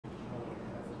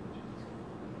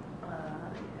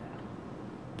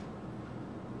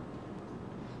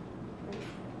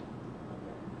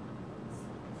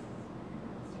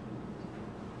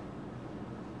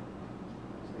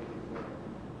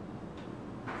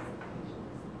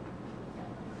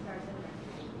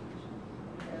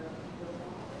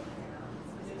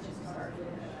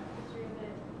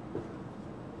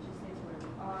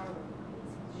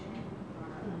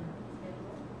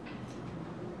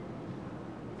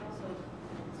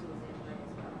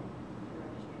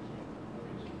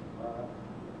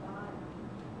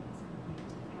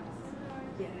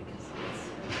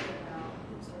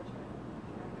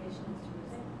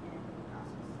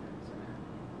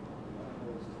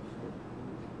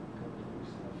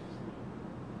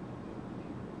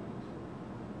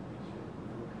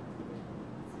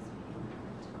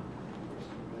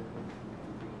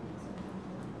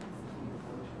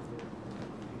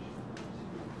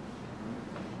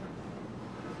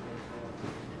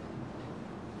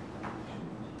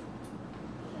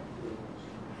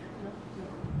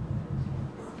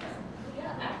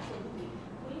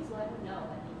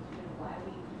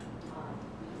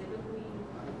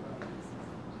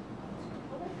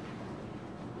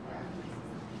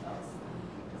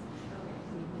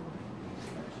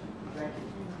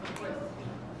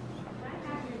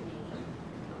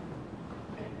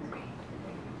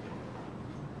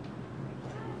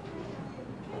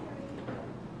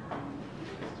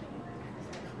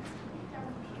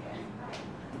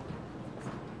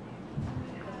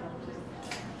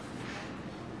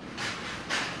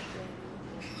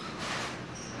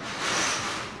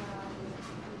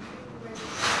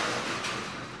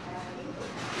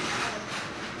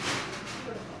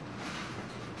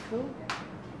Cool.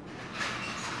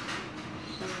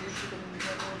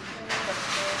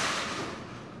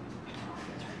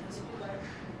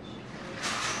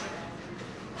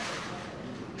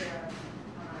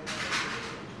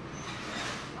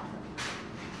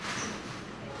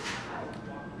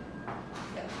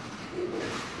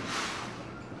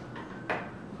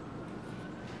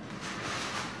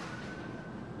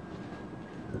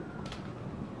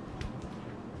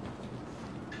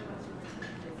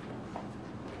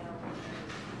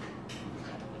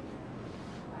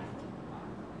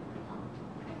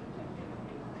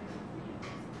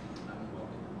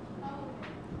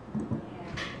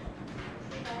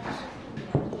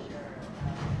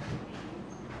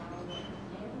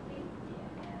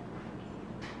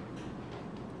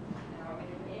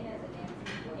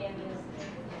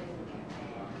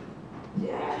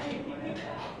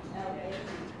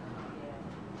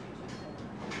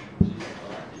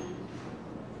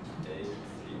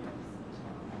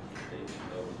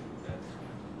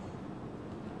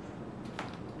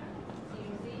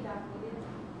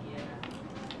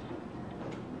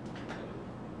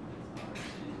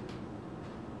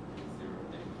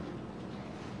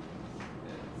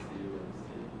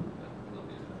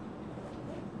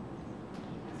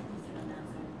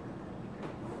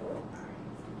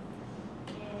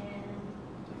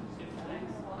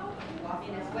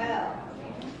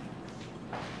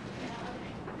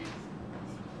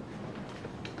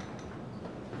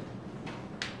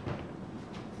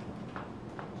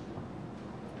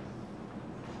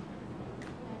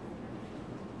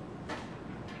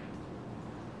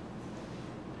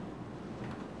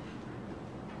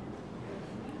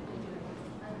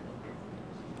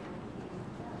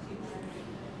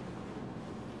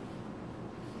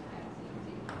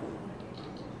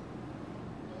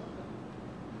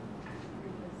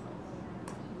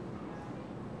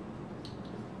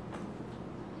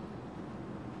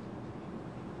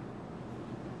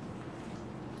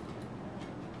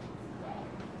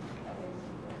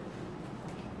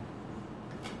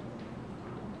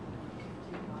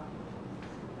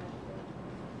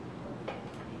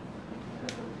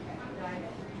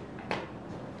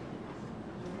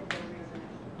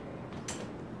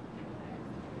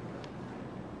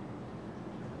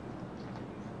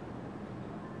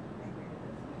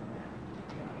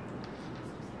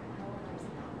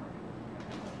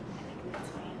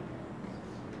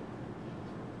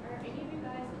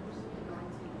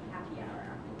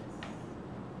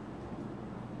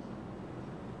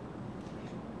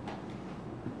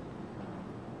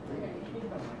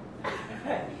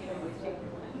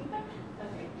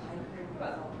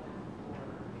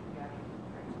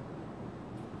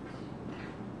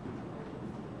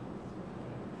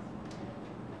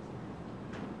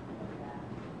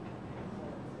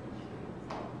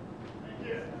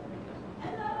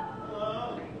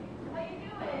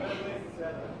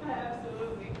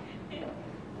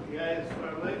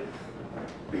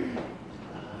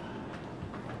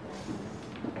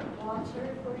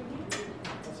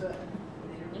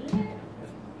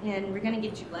 And we're going to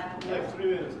get you black. Like 3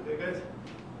 minutes, okay, guys?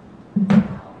 Oh,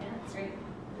 yeah, that's great.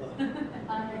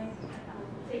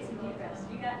 Take some deep breaths.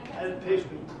 You got I had a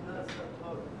patient.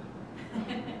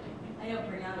 I know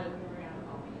Brianna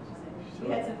called me. She said,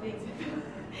 we had some things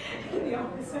in the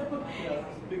office. So. Yeah,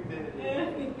 it's a big day.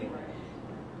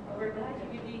 Well, we're glad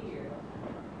you could be here.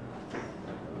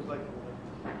 It was like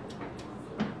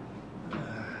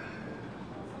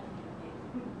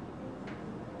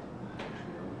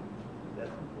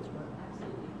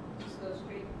Absolutely. Just go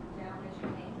straight down as you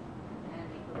came and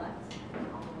make the left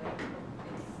all the way.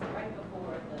 It's right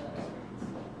before the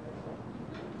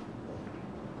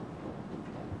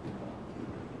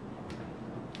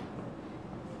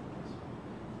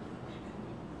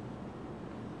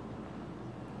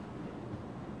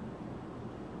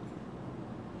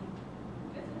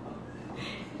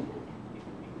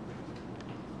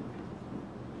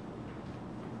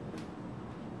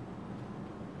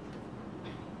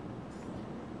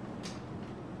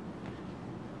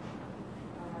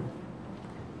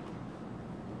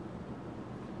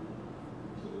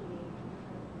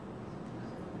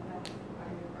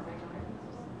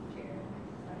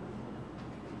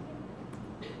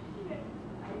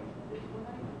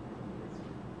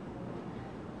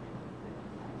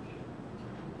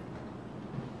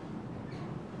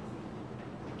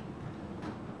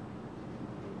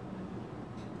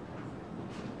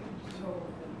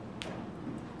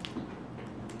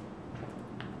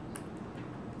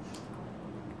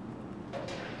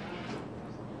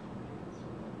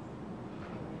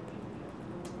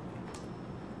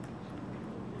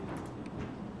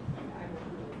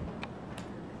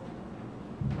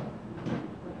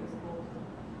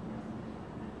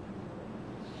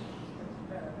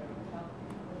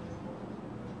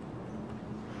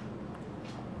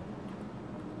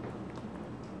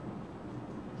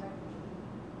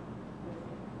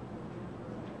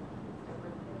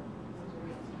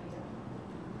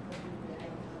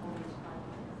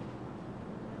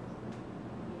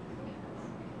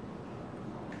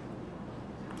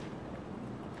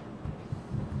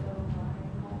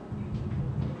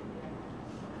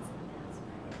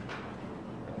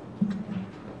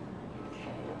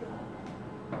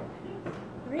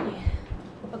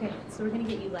So we're going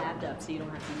to get you labbed up so you don't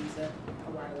have to use a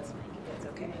wireless mic if that's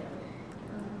okay.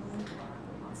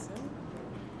 Awesome.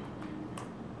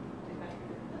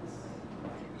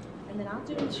 And then I'll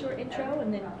do a short intro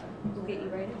and then we'll get you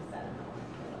right in.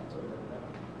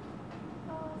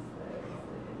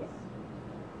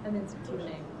 And then some Q&A. We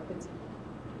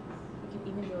can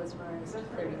even go as far as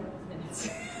 30 minutes.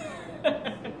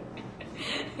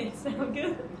 It sound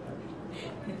good?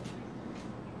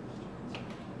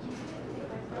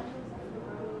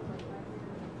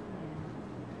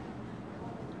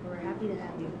 We're happy to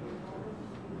have you.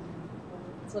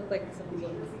 Let's look like some people.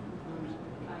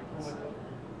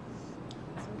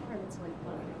 So far, it's like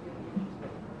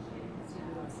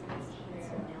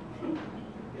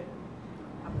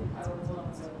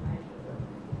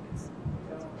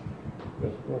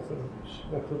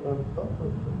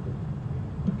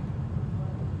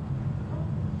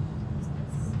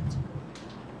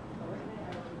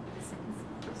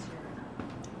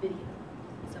video.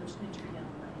 So I'm just going to turn down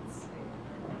the lights.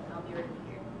 I'll be right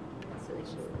here. So they can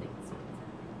see it.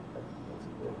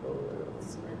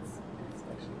 So that's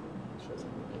Actually, it shows me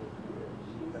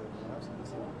kind of collapse on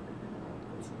this one.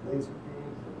 It's a laser beam.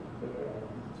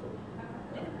 So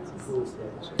it's cool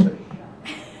stuff.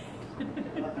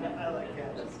 I like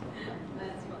cats.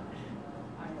 That's fun.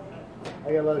 I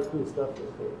got a lot of cool stuff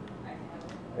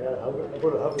there. I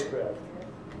brought a hovercraft.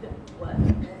 What?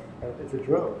 It's a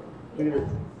drone. Look at this.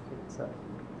 Check this out.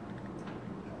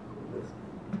 It's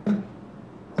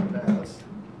a mouse,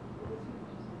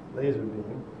 laser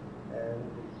beam, and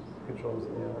controls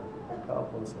the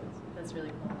powerful sense. That's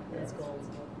really cool. That's gold.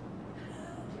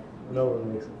 No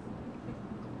one makes it.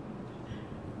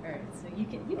 All right, so you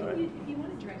can All right. if you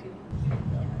want to direct it.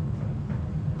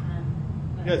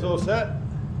 You guys all set?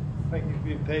 Thank you for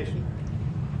being patient.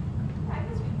 I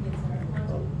guess we can get started.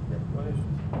 Oh, yeah,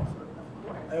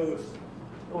 no issues.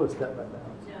 I always step back down.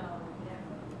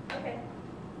 No, okay.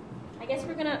 I guess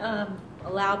we're gonna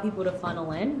allow people to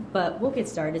funnel in, but we'll get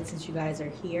started since you guys are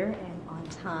here and on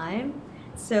time.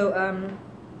 So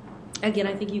again,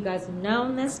 I think you guys have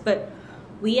known this, but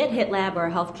we at HITLAB are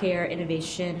a healthcare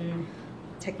innovation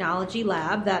technology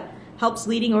lab that helps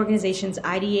leading organizations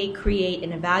ideate, create,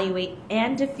 and evaluate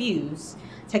and diffuse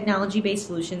technology-based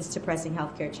solutions to pressing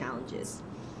healthcare challenges.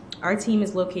 Our team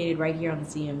is located right here on the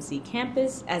CMC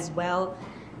campus, as well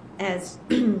as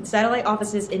satellite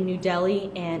offices in New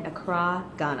Delhi and Accra,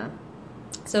 Ghana.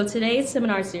 So today's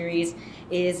seminar series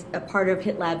is a part of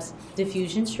HITLAB's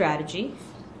diffusion strategy,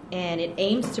 and it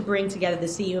aims to bring together the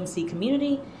CUMC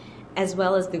community as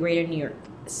well as the greater New York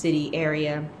City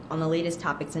area on the latest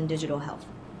topics in digital health.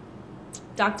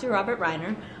 Dr. Robert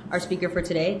Reiner, our speaker for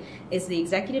today, is the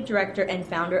executive director and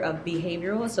founder of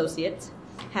Behavioral Associates,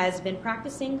 has been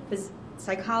practicing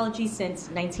psychology since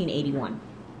 1981.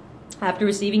 After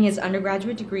receiving his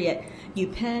undergraduate degree at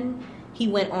UPenn, he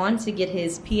went on to get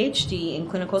his PhD in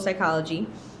clinical psychology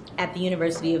at the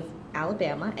University of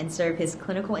Alabama and served his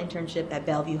clinical internship at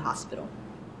Bellevue Hospital.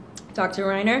 Dr.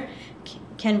 Reiner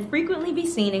can frequently be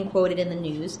seen and quoted in the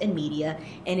news and media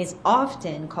and is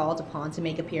often called upon to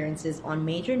make appearances on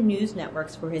major news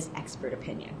networks for his expert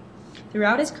opinion.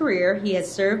 Throughout his career, he has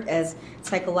served as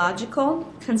psychological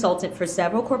consultant for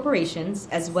several corporations,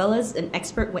 as well as an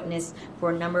expert witness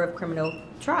for a number of criminal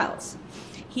trials.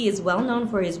 He is well known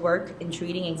for his work in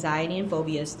treating anxiety and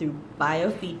phobias through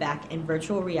biofeedback and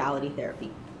virtual reality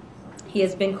therapy. He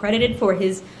has been credited for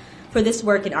this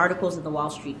work in articles in the Wall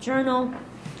Street Journal,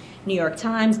 New York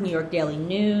Times, New York Daily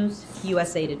News,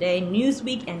 USA Today,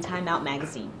 Newsweek, and Time Out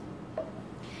magazine.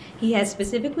 He has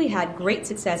specifically had great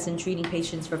success in treating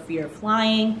patients for fear of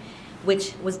flying,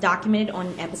 which was documented on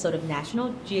an episode of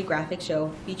National Geographic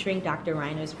show featuring Dr.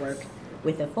 Reiner's work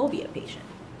with a phobia patient,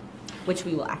 which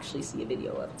we will actually see a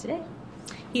video of today.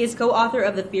 He is co-author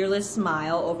of The Fearless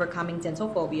Smile, Overcoming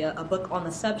Dental Phobia, a book on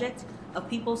the subject of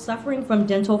people suffering from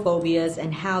dental phobias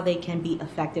and how they can be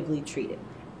effectively treated.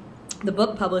 The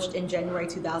book, published in January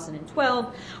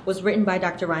 2012, was written by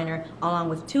Dr. Reiner along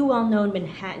with two well-known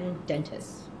Manhattan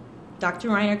dentists. Dr.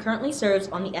 Reiner currently serves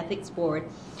on the ethics board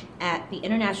at the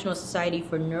International Society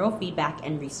for Neurofeedback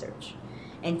and Research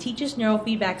and teaches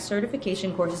neurofeedback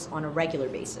certification courses on a regular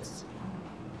basis.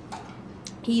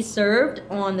 He served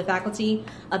on the faculty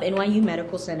of NYU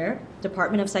Medical Center,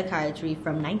 Department of Psychiatry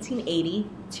from 1980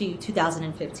 to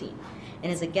 2015,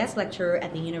 and is a guest lecturer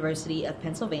at the University of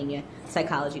Pennsylvania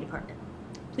Psychology Department.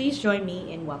 Please join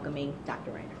me in welcoming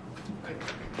Dr. Reiner.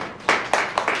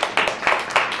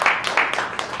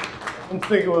 I'm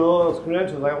thinking with all those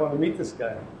credentials, I want to meet this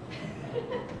guy.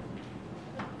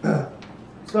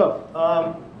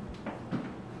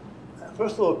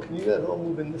 first of all, can you guys all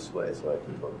move in this way so I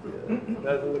can talk to you?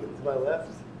 Rather than looking to my left?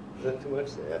 Is that too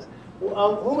much to ask?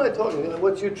 Well, who am I talking to?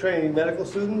 What's your training? Medical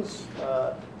students?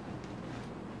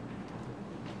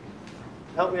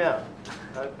 Help me out.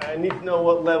 I need to know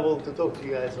what level to talk to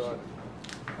you guys on.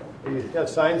 You have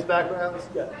science backgrounds?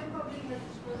 Yeah. I'm probably a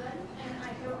student, and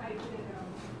I do IT.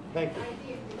 Thank you.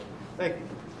 Thank you.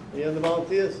 Any other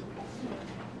volunteers?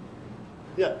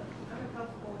 Yeah. I'm a health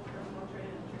coach, personal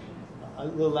trainer, nutritionist. A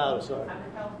little louder, sorry. I'm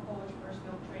a health coach,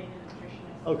 personal trainer,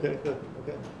 nutritionist. Okay, good.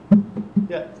 Okay.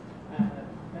 Yeah.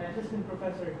 An assistant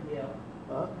professor at Yale.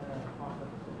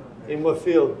 In what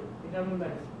field? Internal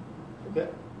medicine. Okay.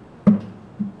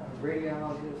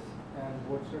 Radiologist and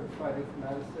board certified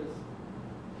informaticist.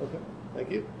 Okay. Thank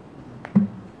you.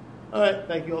 All right.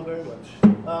 Thank you all very much.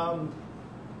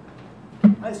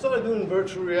 I started doing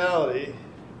virtual reality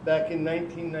back in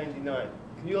 1999.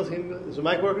 Can you all hear me? Is the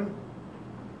mic working?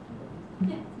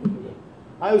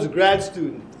 I was a grad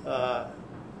student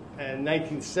in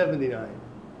 1979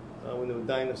 when there were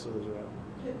dinosaurs around.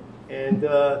 And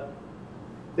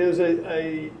there was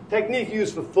a technique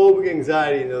used for phobic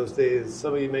anxiety in those days,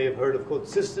 some of you may have heard of, called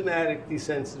systematic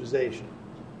desensitization.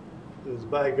 It was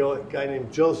by a guy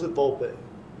named Joseph Volpe.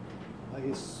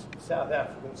 He's a South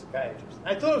African psychiatrist.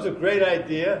 I thought it was a great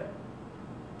idea,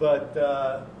 but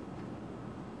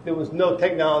there was no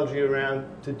technology around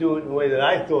to do it in a way that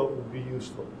I thought would be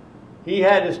useful. He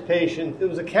had his patient, it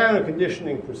was a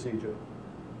counter-conditioning procedure.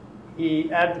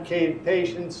 He advocated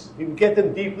patients, he would get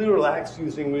them deeply relaxed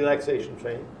using relaxation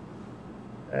training,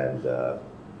 and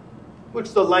which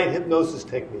is the light hypnosis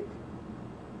technique.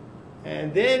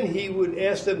 And then he would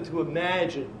ask them to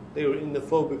imagine they were in the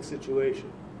phobic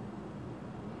situation.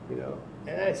 You know,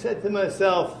 and I said to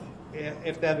myself,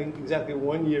 after having exactly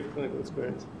 1 year of clinical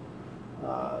experience,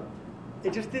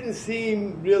 it just didn't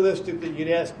seem realistic that you'd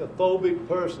ask a phobic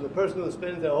person, a person who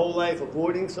spends their whole life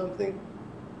avoiding something,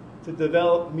 to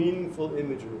develop meaningful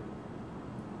imagery.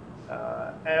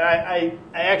 And I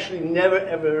actually never,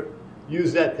 ever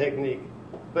used that technique.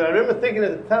 But I remember thinking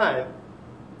at the time,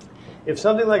 if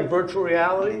something like virtual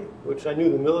reality, which I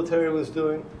knew the military was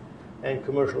doing, and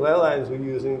commercial airlines were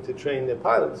using to train their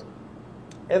pilots,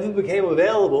 ever became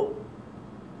available,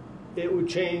 it would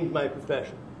change my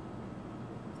profession.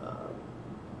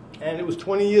 And it was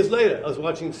 20 years later. I was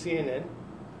watching CNN,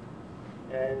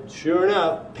 and sure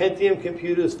enough, Pentium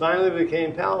computers finally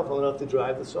became powerful enough to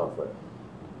drive the software.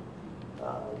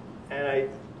 And I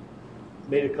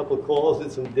made a couple of calls,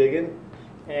 did some digging,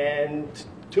 and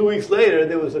 2 weeks later,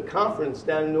 there was a conference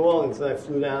down in New Orleans, and I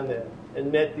flew down there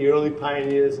and met the early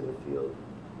pioneers in the field,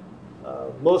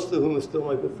 most of whom are still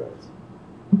my good friends.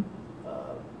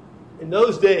 In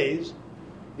those days,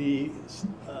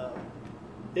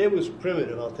 it was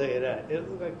primitive, I'll tell you that.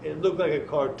 It looked like a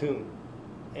cartoon.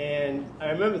 And I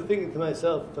remember thinking to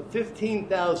myself, for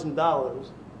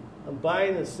 $15,000, I'm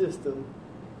buying a system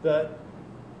that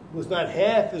was not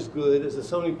half as good as a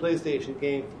Sony PlayStation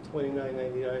game for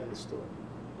 $29.99 in the store.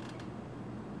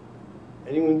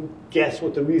 Anyone guess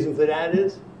what the reason for that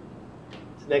is?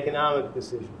 It's an economic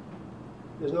decision.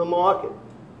 There's no market.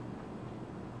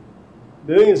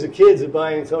 Millions of kids are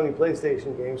buying Sony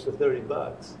PlayStation games for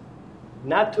 $30.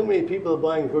 Not too many people are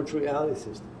buying virtual reality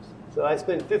systems. So I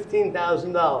spent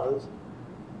 $15,000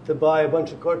 to buy a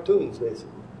bunch of cartoons,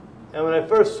 basically. And when I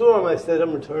first saw them, I said,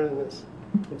 I'm returning this.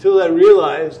 Until I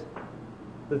realized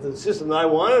that the system that I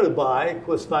wanted to buy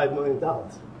cost $5 million.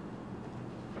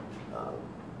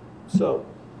 So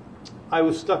I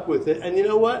was stuck with it. And you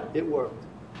know what? It worked.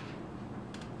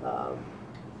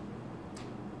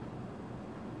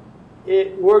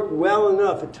 It worked well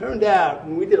enough. It turned out,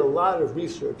 and we did a lot of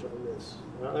research on this.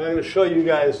 I'm going to show you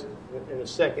guys in a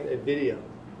second a video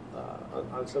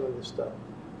on some of this stuff.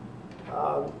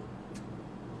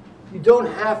 You don't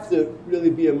have to really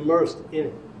be immersed in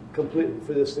it completely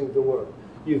for this thing to work.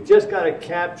 You've just got to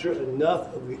capture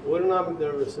enough of the autonomic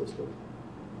nervous system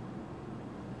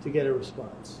to get a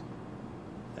response.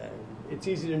 And it's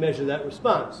easy to measure that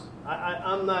response.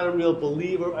 I'm not a real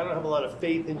believer. I don't have a lot of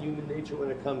faith in human nature when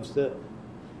it comes to,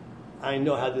 I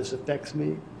know how this affects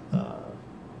me.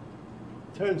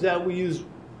 Turns out we use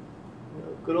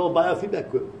good old biofeedback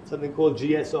equipment, something called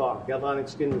GSR, galvanic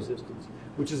skin resistance,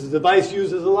 which is a device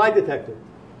used as a lie detector.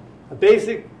 A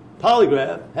basic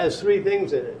polygraph has three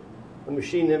things in it. A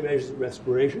machine that measures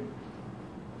respiration,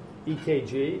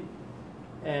 EKG,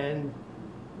 and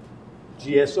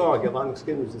GSR, galvanic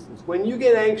skin resistance. When you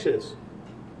get anxious,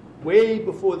 way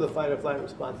before the fight or flight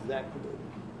response is activated,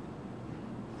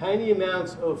 tiny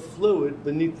amounts of fluid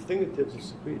beneath the fingertips are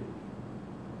secreted.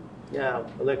 Now,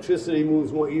 electricity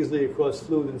moves more easily across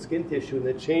fluid and skin tissue, and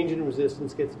the change in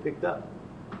resistance gets picked up.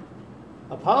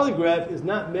 A polygraph is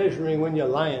not measuring when you're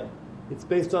lying. It's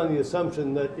based on the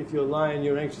assumption that if you're lying,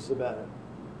 you're anxious about it,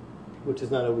 which is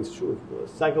not always true, of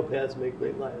course. Psychopaths make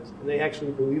great liars, and they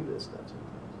actually believe this stuff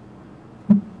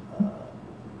sometimes.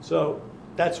 So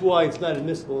that's why it's not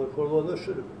admissible in a court of law, nor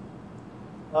should it be.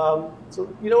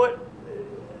 So you know what?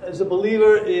 As a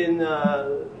believer in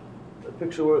a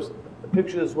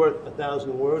picture is worth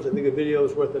 1,000 words. I think a video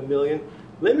is worth 1,000,000.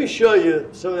 Let me show you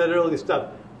some of that early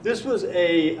stuff. This was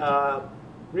a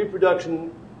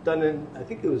reproduction done in, I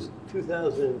think it was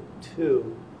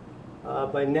 2002,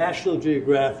 by National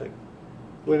Geographic.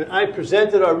 When I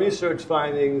presented our research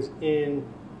findings in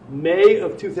May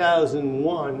of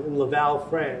 2001 in Laval,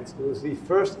 France, it was the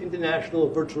first international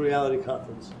virtual reality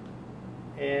conference.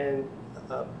 And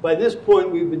by this point,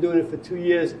 we've been doing it for 2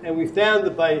 years, and we found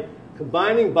that by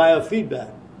combining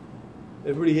biofeedback,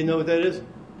 everybody here know what that is?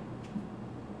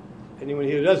 Anyone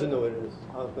here who doesn't know what it is?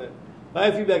 I'll explain it.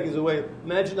 Biofeedback is a way,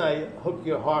 imagine I hook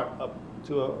your heart up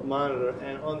to a monitor,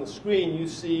 and on the screen you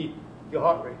see your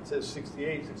heart rate. It says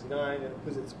 68, 69,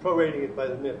 because it's prorating it by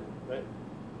the minute, right?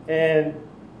 And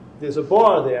there's a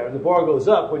bar there, and the bar goes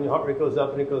up when your heart rate goes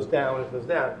up, and it goes down when it goes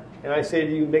down. And I say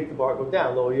to you, make the bar go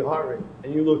down, lower your heart rate.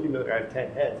 And you look at me like, I have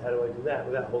 10 heads. How do I do that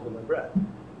without holding my breath?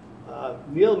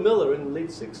 Neil Miller in the late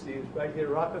 60s, right here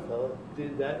at Rockefeller,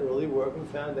 did that early work and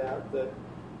found out that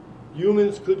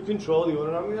humans could control the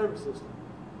autonomic nervous system.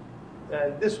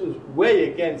 And this was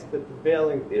way against the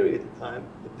prevailing theory at the time.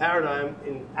 The paradigm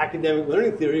in academic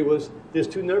learning theory was there's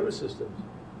two nervous systems,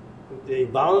 the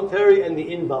voluntary and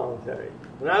the involuntary.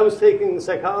 When I was taking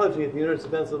psychology at the University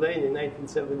of Pennsylvania in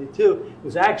 1972, it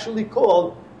was actually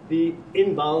called the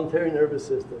involuntary nervous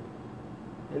system.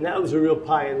 And that was a real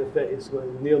pie in the face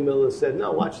when Neil Miller said,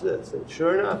 no, watch this. And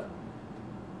sure enough,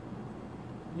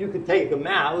 you could take a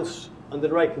mouse under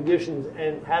the right conditions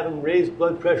and have them raise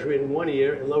blood pressure in one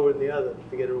ear and lower it in the other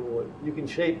to get a reward. You can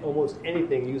shape almost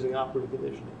anything using operative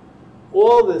conditioning.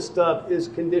 All this stuff is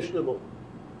conditionable.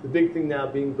 The big thing now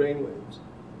being brainwaves.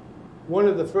 One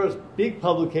of the first big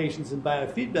publications in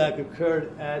biofeedback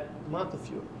occurred at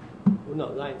Montefiore. Well,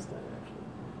 no, Einstein, actually.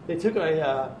 They took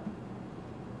a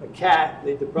cat,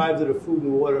 they deprived it of food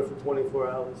and water for 24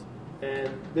 hours. And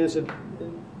there's a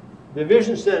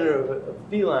division center of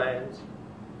felines,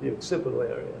 the occipital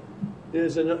area.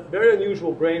 There's a very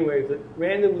unusual brainwave that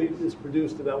randomly is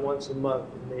produced about once a month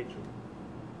in nature.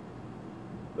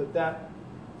 But that,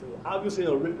 obviously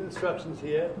no written instructions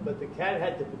here, but the cat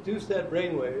had to produce that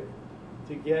brainwave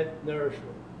to get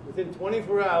nourishment. Within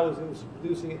 24 hours, it was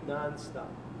producing it nonstop.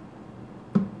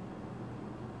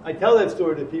 I tell that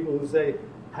story to people who say,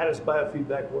 how does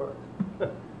biofeedback work?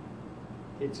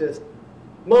 It's just,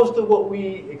 most of what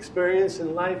we experience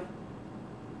in life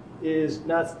is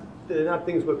they're not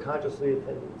things we're consciously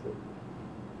attending to.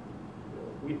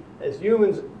 You know, as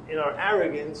humans, in our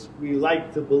arrogance, we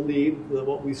like to believe that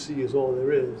what we see is all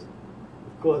there is.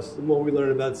 Of course, the more we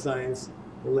learn about science,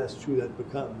 the less true that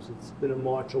becomes. It's been a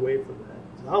march away from that.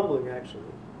 It's humbling, actually.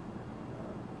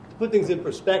 To put things in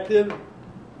perspective,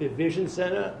 the vision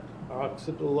center, our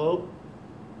occipital lobe,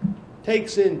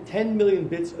 takes in 10 million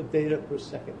bits of data per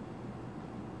second.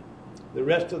 The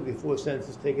rest of the four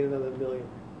senses take in another million.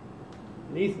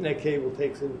 An Ethernet cable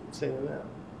takes in the same amount.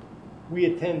 We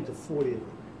attend to 40 of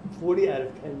them. 40 out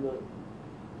of 10 million.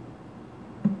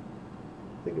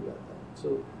 Think about that.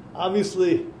 So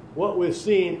obviously, what we're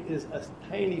seeing is a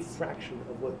tiny fraction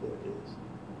of what there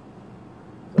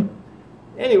is. So,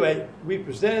 anyway, we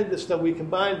presented this stuff. We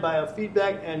combined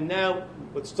biofeedback, and now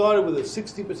what started with a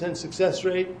 60% success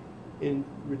rate in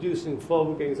reducing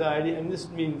phobic anxiety, and this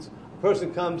means a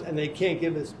person comes and they can't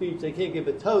give a speech, they can't give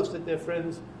a toast at their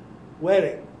friend's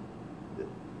wedding.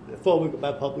 They're phobic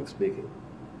about public speaking.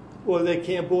 Or they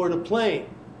can't board a plane,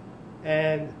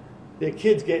 and their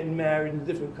kid's getting married in a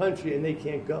different country and they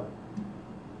can't go.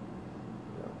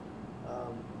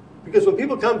 Because when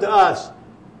people come to us,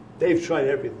 they've tried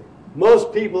everything.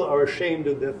 Most people are ashamed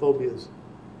of their phobias.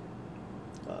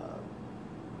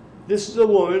 This is a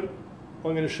woman,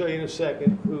 I'm going to show you in a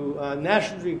second, who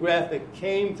National Geographic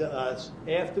came to us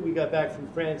after we got back from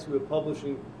France. We were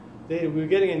publishing data. We were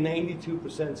getting a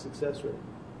 92% success rate.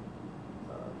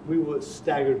 We were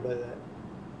staggered by that.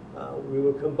 We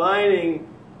were combining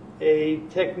a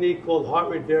technique called heart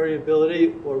rate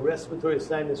variability or respiratory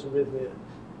sinus arrhythmia,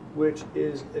 which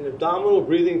is an abdominal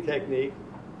breathing technique.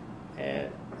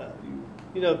 And,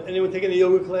 you know, anyone taking a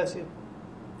yoga class here?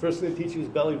 First thing they teach you is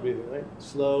belly breathing, right?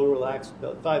 Slow, relaxed,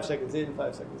 5 seconds in,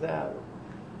 5 seconds out.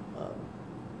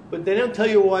 But they don't tell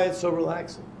you why it's so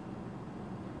relaxing.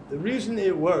 The reason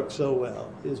it works so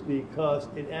well is because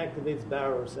it activates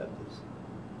baroreceptors.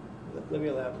 Let me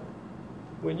elaborate.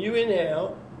 when you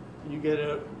inhale, you get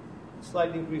a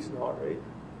slight increase in heart rate.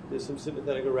 There's some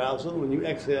sympathetic arousal. When you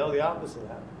exhale, the opposite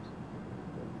happens.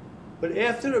 But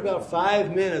after about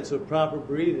 5 minutes of proper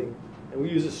breathing, and we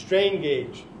use a strain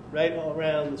gauge right all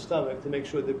around the stomach to make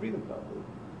sure they're breathing properly,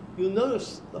 you'll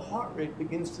notice the heart rate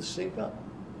begins to sync up.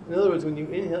 In other words, when you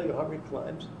inhale, your heart rate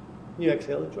climbs. When you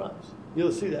exhale, it drops.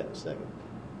 You'll see that in a second.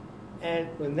 And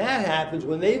when that happens,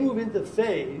 when they move into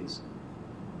phase,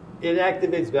 it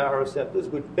activates baroreceptors,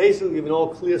 which basically give an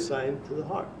all-clear sign to the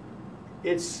heart.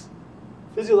 It's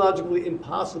physiologically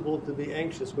impossible to be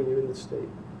anxious when you're in this state.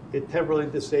 It temporarily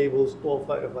disables all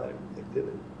fight-or-flight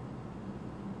activity.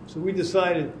 So we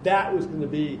decided that was going to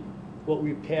be what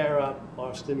we pair up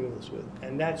our stimulus with.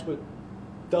 And that's what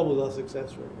doubled our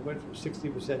success rate. It went from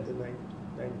 60% to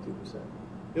 92%.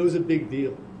 It was a big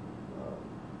deal.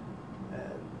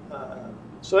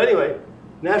 So anyway,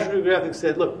 National Geographic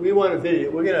said, look, we want a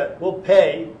video. We'll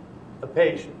pay a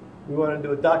patient. We want to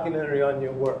do a documentary on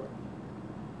your work.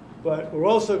 But we're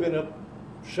also going to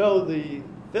show the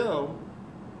film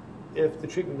if the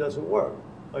treatment doesn't work.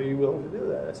 Are you willing to do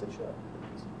that? I said, sure.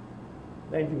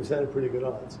 90% are pretty good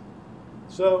odds.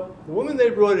 So the woman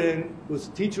they brought in was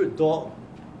a teacher at Dalton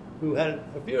who had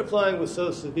her fear of flying was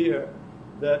so severe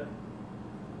that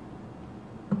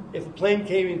if a plane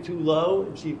came in too low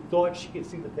and she thought she could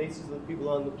see the faces of the people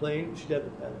on the plane, she'd have a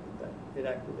panic attack. It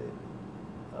activated.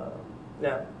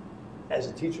 Now, as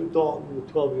a teacher at Dalton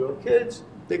with 12-year-old kids,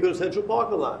 they go to Central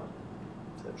Park a lot.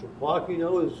 Central Park, you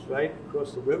know, is right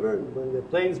across the river, and when the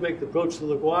planes make the approach to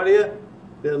LaGuardia,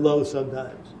 they're low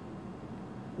sometimes.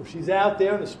 If she's out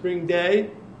there on a spring day,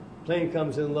 plane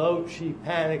comes in low, she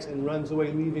panics and runs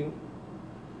away, leaving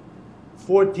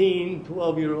 14,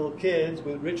 12-year-old kids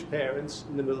with rich parents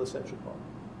in the middle of Central Park.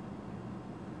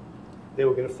 They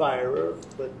were going to fire her,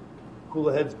 but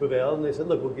cooler heads prevailed, and they said,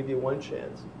 look, we'll give you one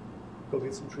chance. Go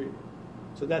get some treatment.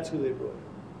 So that's who they brought in.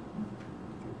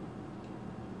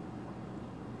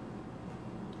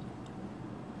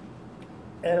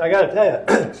 And I got to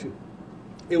tell you,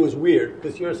 it was weird,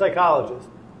 because you're a psychologist,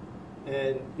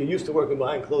 and you're used to working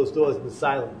behind closed doors in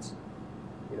silence,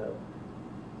 you know.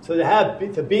 So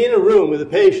to be in a room with a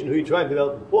patient who you're trying to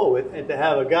develop rapport with, and to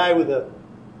have a guy with a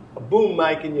boom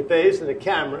mic in your face and a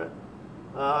camera,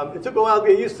 it took a while to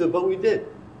get used to, but we did.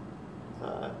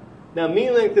 Now,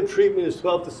 mean length of treatment is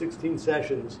 12 to 16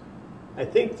 sessions. I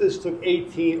think this took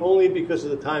 18 only because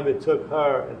of the time it took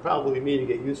her and probably me to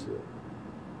get used to it.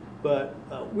 But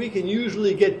we can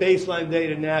usually get baseline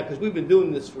data now, because we've been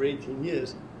doing this for 18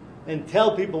 years, and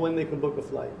tell people when they can book a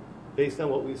flight based on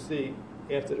what we see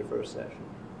after the first session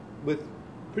with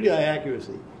pretty high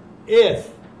accuracy.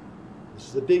 If, this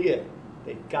is a big if,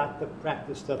 they got to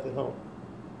practice stuff at home.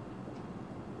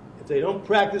 If they don't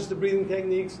practice the breathing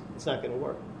techniques, it's not going to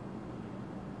work.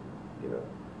 You know,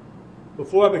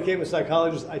 before I became a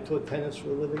psychologist, I taught tennis for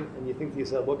a living, and you think to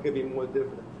yourself, what could be more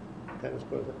different? Tennis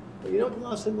court. But you know, there's a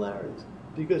lot of similarities,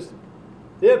 because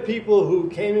there are people who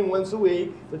came in once a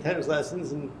week for tennis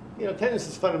lessons, and you know, tennis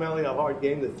is fundamentally a hard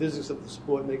game. The physics of the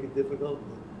sport make it difficult.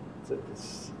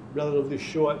 It's a relatively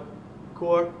short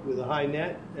court with a high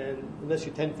net, and unless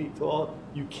you're 10 feet tall,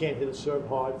 you can't hit a serve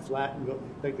hard, flat, and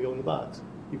expect to go in the box.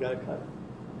 You got to cut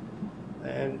it.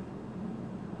 And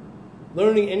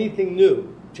learning anything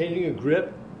new, changing a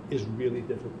grip, is really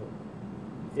difficult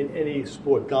in any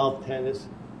sport, golf, tennis.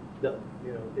 No,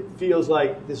 you know, it feels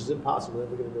like this is impossible. I'm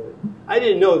never going to do it. I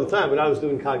didn't know at the time, but I was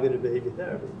doing cognitive behavior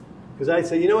therapy, because I'd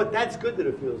say, you know what, that's good that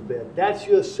it feels bad. That's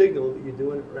your signal that you're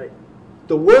doing it right.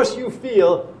 The worse you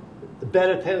feel, the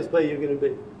better tennis player you're going to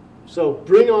be. So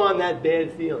bring on that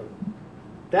bad feeling.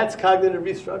 That's cognitive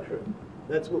restructuring.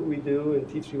 That's what we do and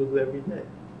teach people to do every day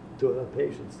to our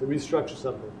patients, to restructure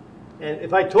something. And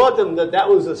if I taught them that that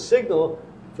was a signal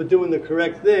for doing the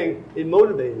correct thing, it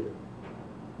motivated them.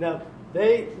 Now,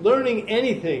 learning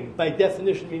anything by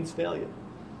definition means failure.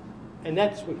 And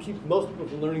that's what keeps most people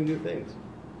from learning new things,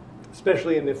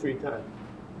 especially in their free time.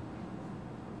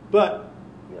 But,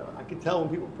 you know, I can tell when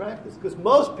people practice, because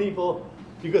most people,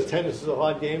 because tennis is a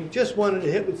hard game, just wanted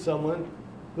to hit with someone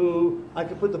who I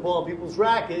could put the ball in people's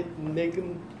racket and make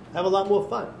them have a lot more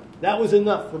fun. That was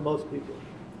enough for most people.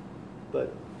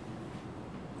 But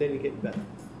they didn't get better.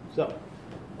 So,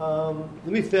 let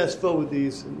me fast forward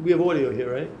these. We have audio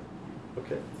here, right?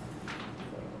 Okay.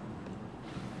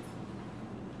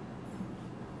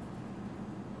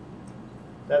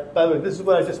 By the way, this is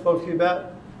what I just spoke to you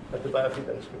about at the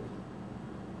biofeedback screen.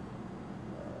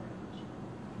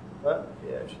 Yeah,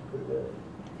 I should put it there.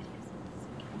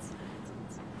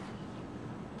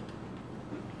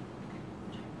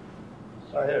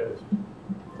 Oh, here it is.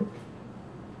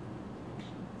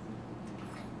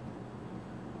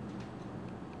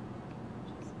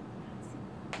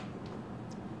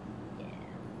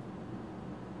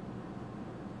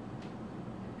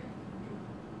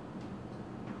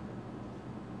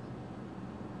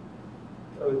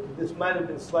 So this might have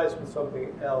been sliced with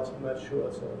something else, I'm not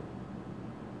sure. So,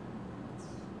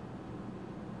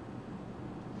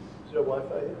 is there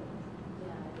Wi-Fi here?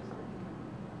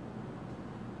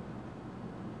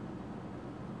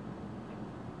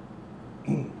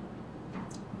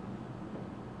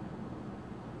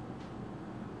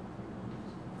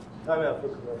 Time out for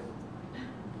commercial.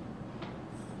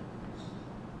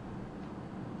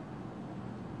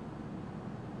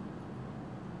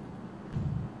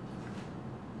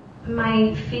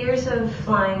 My fears of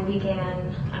flying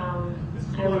began,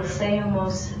 I would say,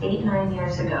 almost 8-9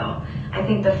 years ago. I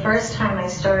think the first time I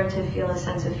started to feel a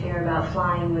sense of fear about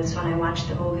flying was when I watched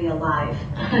the movie Alive.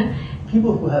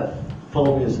 People who have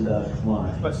phobias about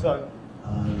flying, My son.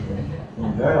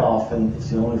 very often it's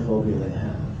the only phobia they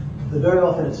have. But very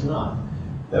often it's not.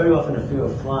 Very often a fear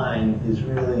of flying is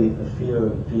really a fear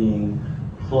of being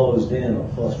closed in or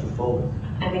claustrophobic.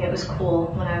 I think it was cool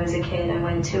when I was a kid. I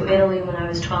went to Italy when I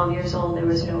was 12 years old. There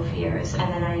was no fears.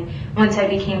 And then once I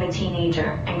became a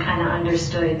teenager and kind of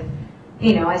understood,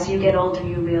 as you get older,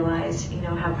 you realize,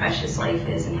 how precious life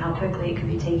is and how quickly it could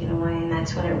be taken away. And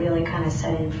that's when it really kind of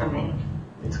set in for me.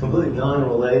 It's completely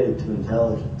non-related to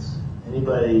intelligence.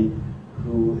 Anybody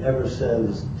who ever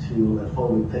says to a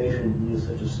phobic patient, you're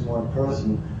such a smart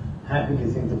person, how could you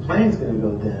think the plane's going to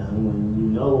go down when you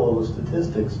know all the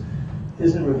statistics,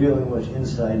 isn't revealing much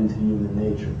insight into human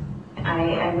nature.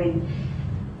 I would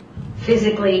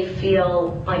physically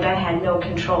feel like I had no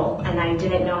control and I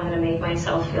didn't know how to make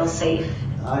myself feel safe.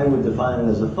 I would define it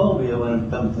as a phobia when it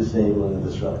becomes disabling and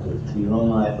disruptive to your own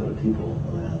life or the people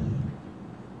around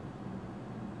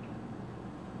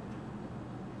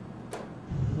you.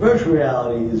 Virtual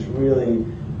reality is really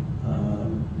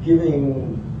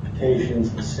giving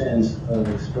patients a sense of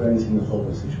experiencing the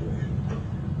phobic situation.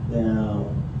 Now,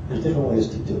 there's different ways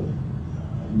to do it.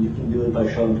 You can do it by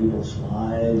showing people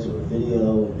slides or a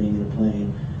video of being in a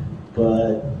plane,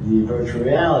 but the virtual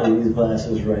reality, these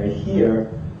glasses right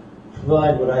here,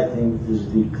 provide what I think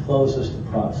is the closest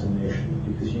approximation,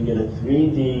 because you get a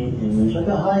 3D image, like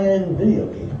a high-end video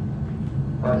game.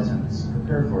 Why doesn't this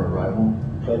prepare for arrival?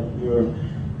 But you're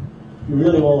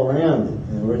really all around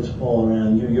it, or it's all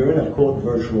around you. You're in a, quote,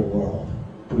 virtual world.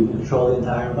 We can control the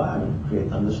entire environment, create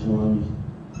thunderstorms.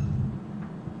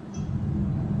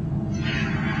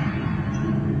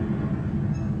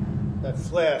 That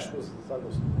flash was the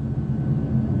thunderstorm.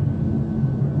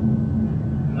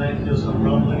 And I can do some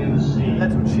rumbling in the sea.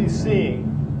 That's what she's seeing.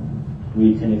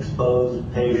 We can expose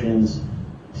patients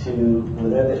to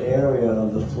whatever area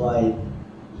of the flight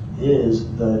is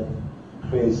that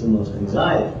creates the most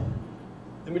anxiety.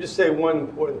 Let me just say one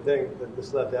important thing that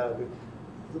this left out.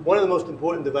 One of the most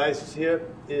important devices here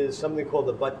is something called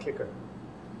the butt kicker.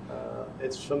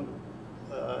 It's from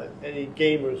any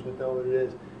gamers would know what it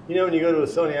is. When you go to a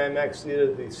Sony IMAX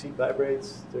theater, the seat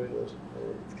vibrates during those.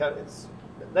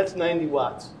 That's 90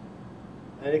 watts,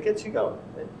 and it gets you going.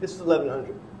 This is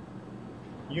 1100.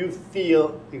 You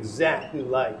feel exactly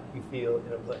like you feel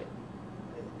in a plane.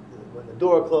 When the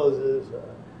door closes,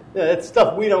 that's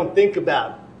stuff we don't think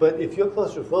about. But if you're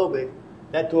claustrophobic,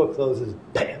 that door closes,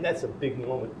 bam, that's a big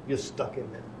moment. You're stuck in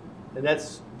there. And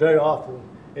that's very often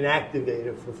an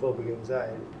activator for phobic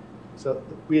anxiety. So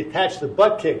we attach the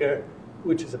butt kicker,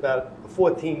 which is about a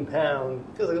 14-pound,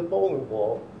 feels like a bowling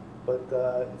ball, but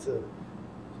it's a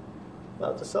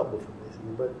subwoofer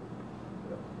basically, but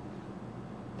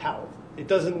powerful. It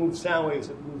doesn't move sound waves,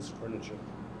 it moves furniture.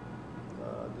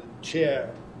 The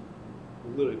chair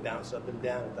will literally bounce up and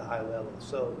down at the high level.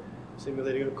 So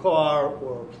simulating a car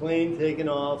or a plane taking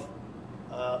off,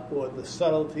 or the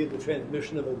subtlety of the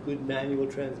transmission of a good manual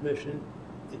transmission,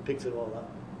 it picks it all up.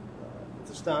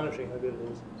 It's astonishing how good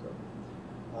it is. So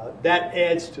that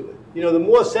adds to it. The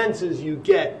more senses you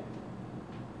get,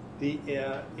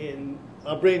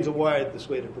 our brains are wired this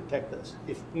way to protect us.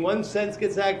 If one sense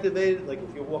gets activated, like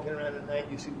if you're walking around at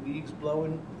night, you see leaves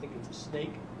blowing, you think it's a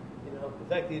snake. The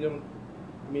fact that you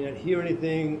may not hear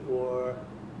anything, or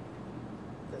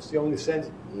that's the only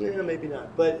sense, maybe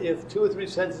not. But if 2 or 3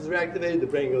 senses are activated, the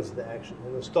brain goes into action,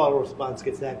 and the startle response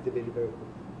gets activated very quickly.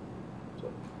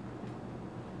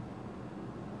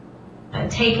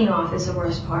 Taking off is the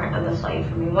worst part of the flight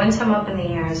for me. Once I'm up in the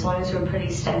air, as long as we're pretty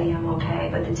steady, I'm okay.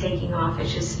 But the taking off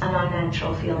is just an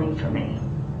unnatural feeling for me.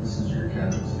 This is your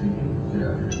captain speaking. Do you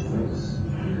have your focus?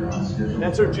 You're on schedule.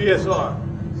 That's our GSR.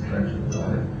 Expect your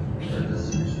arrival or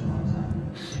destination on time.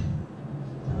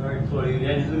 All right, Claudia, the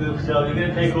engine looks out. You're going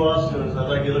to take off soon, so I'd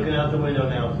like you looking out the window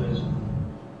now, please.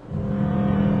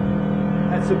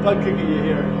 That's the butt kicker you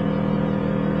hear.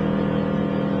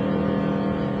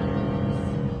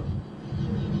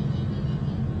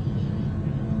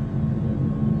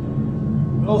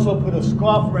 Also put a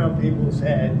scarf around people's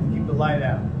head to keep the light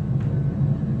out.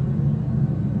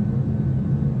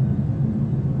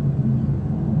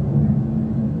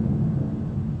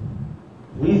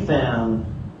 We found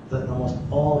that in almost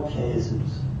all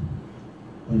cases,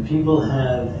 when people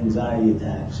have anxiety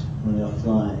attacks when they're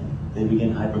flying, they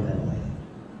begin hyperventilating.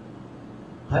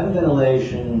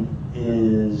 Hyperventilation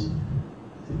is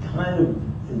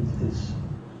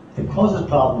it causes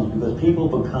problems because people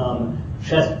become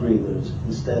chest breathers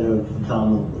instead of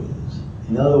abdominal breathers.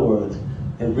 In other words,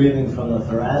 they're breathing from the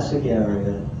thoracic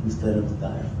area instead of the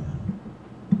diaphragm.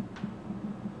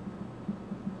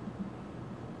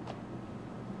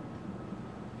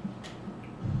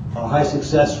 Our high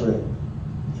success rate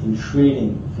in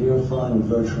treating fear of flying with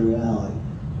virtual reality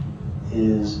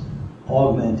is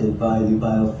augmented by the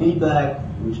biofeedback,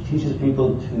 which teaches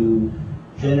people to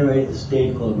generate a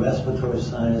state called respiratory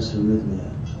sinus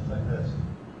arrhythmia. Like this.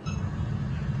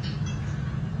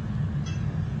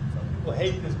 Some people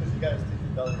hate this because you got to stick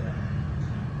your belly down.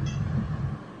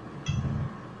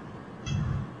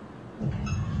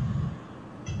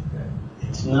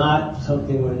 It's not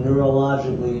something we're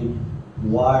neurologically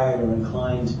wired or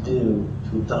inclined to do,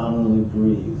 to abdominally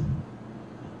breathe.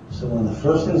 So one of the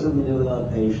first things that we do with our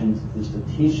patients is to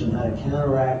teach them how to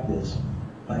counteract this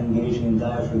by engaging in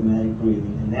diaphragmatic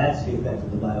breathing, and that's the effect of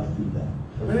the biofeedback.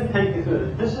 So let me take you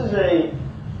through this. This is a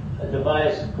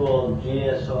device called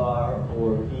GSR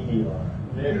or EDR,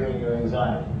 measuring your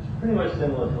anxiety. It's pretty much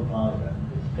similar to a polygraph.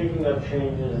 It's picking up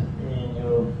changes in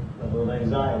your level of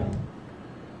anxiety.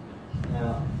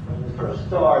 Now, when you first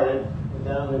started, you're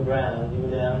down on the ground, you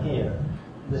were down here.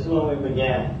 This is when we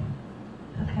began.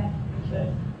 Okay.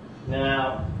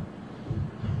 Now,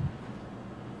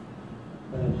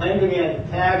 when the plane began to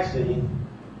taxi, you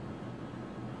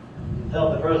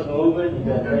felt the first movement, you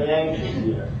got very anxious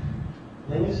here.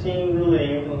 Then you seemed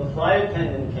relieved when the flight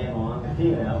attendant came on, the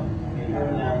female, and her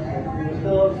announcement, you were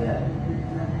still okay.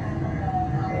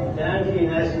 So down here,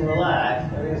 nice and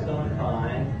relaxed, everything's going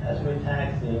fine, as we're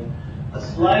taxiing. A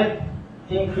slight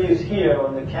increase here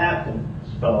when the captain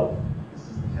spoke,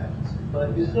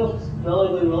 but you're still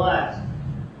relatively relaxed.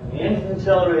 When the engine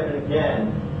accelerated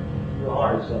again, your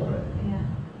heart accelerated. Yeah,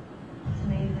 it's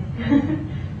amazing.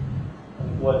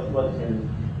 What's in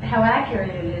How accurate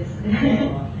it is.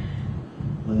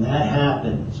 When that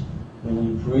happens, when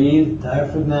you breathe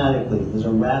diaphragmatically, there's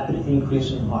a rapid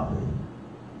increase in heart rate.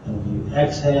 And when you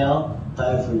exhale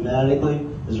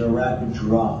diaphragmatically, there's a rapid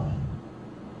drop.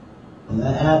 When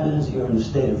that happens, you're in a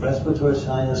state of respiratory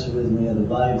sinus arrhythmia. The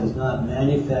body does not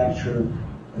manufacture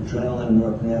adrenaline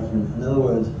or norepinephrine. In other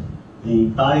words, the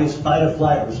body's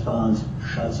fight-or-flight response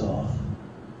shuts off.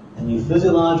 And you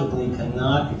physiologically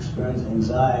cannot experience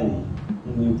anxiety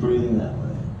when you're breathing that way.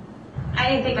 I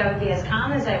didn't think I would be as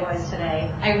calm as I was today.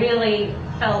 I really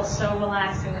felt so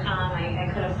relaxed and calm, I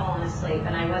could have fallen asleep,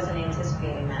 and I wasn't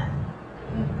anticipating that.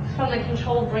 From the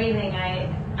controlled breathing,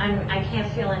 I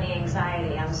can't feel any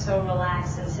anxiety. I'm so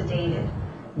relaxed and sedated.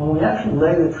 When we actually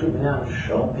lay the treatment out and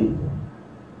show people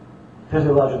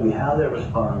physiologically how they're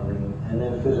responding, and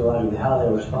then physiologically how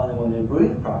they're responding when they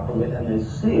breathe properly, and they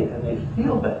see it, and they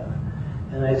feel better.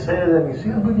 And I say to them, you see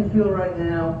how good you feel right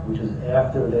now? Which is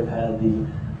after they've had the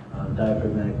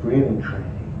diaphragmatic breathing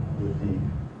training with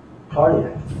the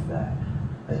cardiac feedback.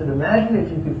 I said, imagine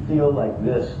if you could feel like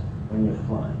this when you're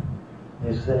flying.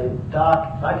 They say,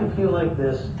 Doc, if I could feel like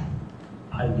this,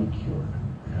 I'd be cured.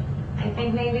 I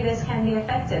think maybe this can be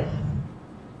effective.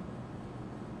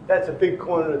 That's a big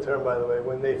corner to turn, by the way,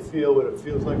 when they feel what it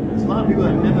feels like. There's a lot of people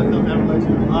that never felt that much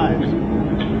in their lives.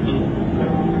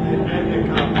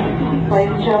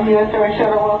 Ladies and gentlemen, U.S. Air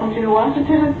Shuttle, welcome to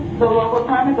Washington. The local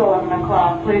time is 11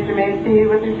 o'clock. Please remain seated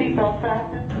with your seatbelt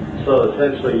fastened. So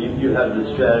essentially, you have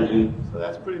the strategy. So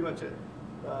that's pretty much it.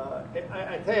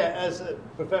 I tell you, as a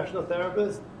professional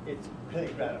therapist, it's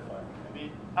really gratifying.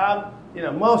 I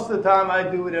mean, most of the time I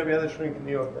do what every other shrink in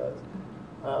New York does.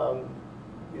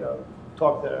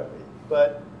 Talk therapy.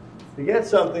 But to get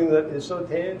something that is so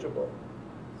tangible,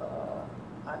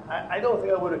 I don't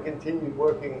think I would have continued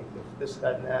working if this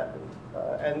hadn't happened.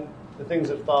 And the things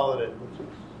that followed it, which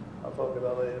I'll talk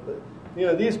about later.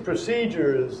 But these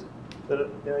procedures that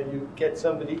you get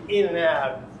somebody in and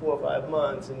out in 4 or 5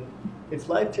 months, and it's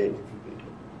life-changing for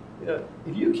people.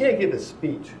 If you can't give a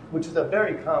speech, which is a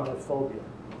very common phobia,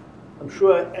 I'm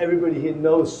sure everybody here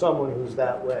knows someone who's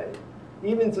that way.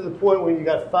 Even to the point where you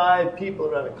got 5 people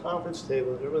around a conference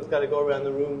table, and everyone's got to go around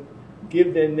the room,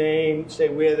 give their name, say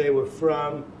where they were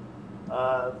from.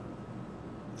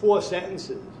 4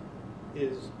 sentences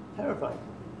is terrifying.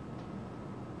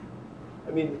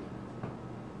 I mean,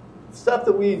 stuff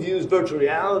that we've used virtual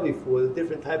reality for, the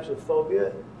different types of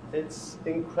phobia, it's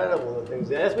incredible, the things.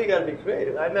 And that's why you got to be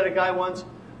creative. I met a guy once,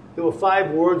 there were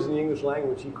 5 words in the English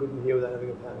language he couldn't hear without having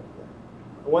a panic attack.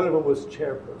 One of them was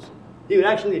chairperson. He would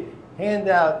actually hand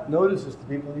out notices to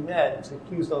people he met and say,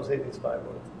 please don't say these 5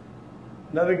 words.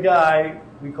 Another guy,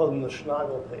 we called him the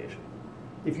Schnagel patient.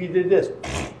 If you did this,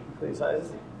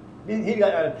 he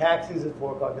got out of taxis at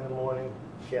 4 o'clock in the morning,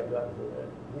 cab drivers were there.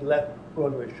 He left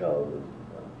Broadway shows.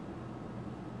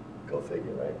 Go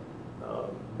figure, right?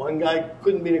 One guy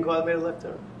couldn't be in a car that made a left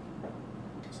turn.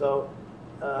 So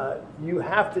you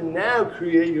have to now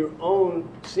create your own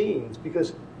scenes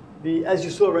because, as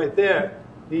you saw right there,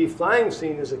 the flying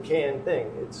scene is a canned thing.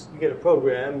 You get a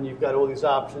program, and you've got all these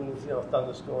options,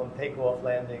 thunderstorm, takeoff,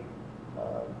 landing.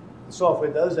 The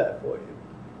software does that for you.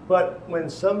 But when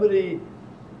somebody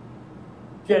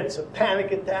gets a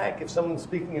panic attack, if someone's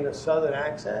speaking in a southern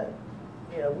accent,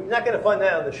 we're not going to find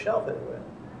that on the shelf anywhere.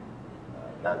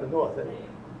 Not in the north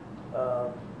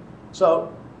anyway.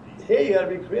 So here you got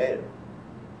to be creative.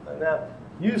 Now,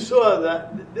 you saw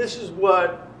that this is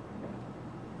what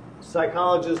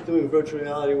psychologists doing virtual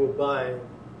reality were buying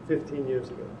 15 years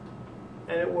ago.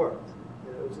 And it worked.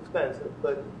 It was expensive,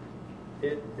 but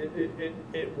it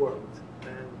worked.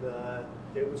 And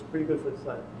it was pretty good for its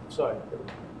time. Sorry.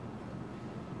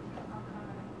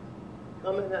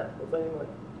 Comment now. What's on your mind?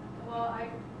 Well, I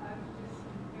was just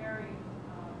comparing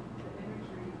the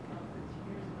imagery from 15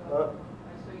 years ago.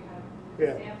 I saw you had Samsung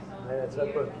here, and it's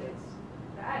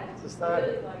bad. It's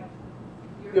really like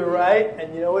you're right,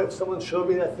 and you know what? If someone showed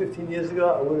me that 15 years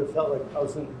ago, I would have felt like I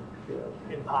was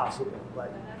impossible.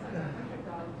 Like, and that's like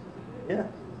 $100. Yeah.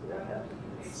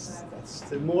 That's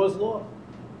the Moore's law,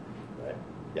 right?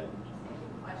 Yeah.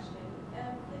 Question. This kind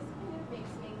of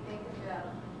makes me think about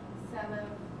some of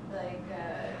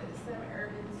some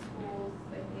urban schools.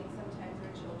 I think sometimes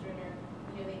where children are,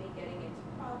 maybe getting into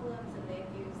problems, and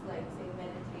they've used say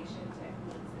meditation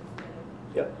techniques instead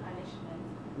of punishment.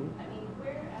 I mean,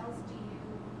 where else do you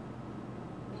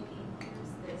maybe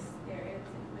use this?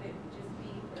 Would it just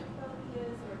be for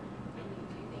phobias, or do you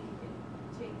think you could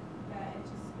take that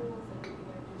into schools and do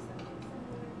something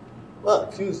similar? Well,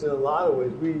 it's used in a lot of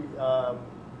ways.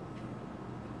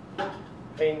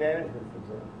 Pain management, for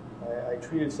example. I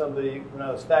treated somebody when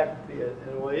I was faculty at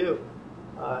NYU.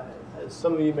 As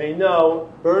some of you may know,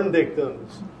 burn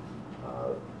victims.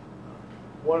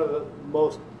 One of the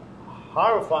most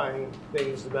horrifying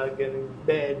things about getting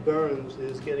bad burns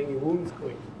is getting your wounds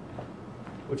cleaned,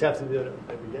 which have to be done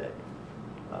every day.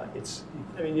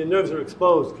 Your nerves are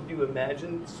exposed. Could you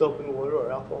imagine soap and water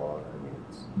or alcohol?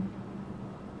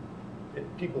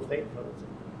 People faint from it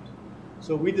sometimes.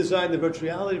 So we designed the virtual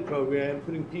reality program,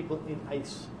 putting people in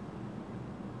ice,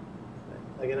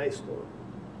 like an ice storm.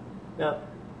 Now,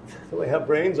 the way our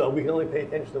brains are, we can only pay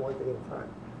attention to one thing at a time,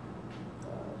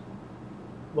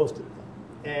 most of the time.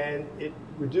 And it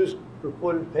reduced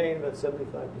reported pain about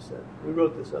 75%. We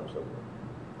wrote this up somewhere.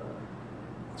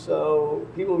 So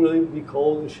people really would be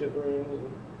cold and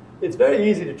shivering. It's very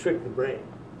easy to trick the brain.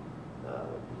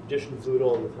 Magicians do it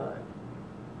all the time.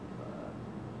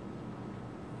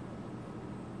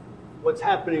 What's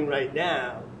happening right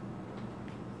now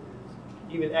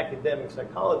is even academic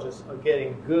psychologists are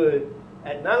getting good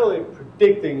at not only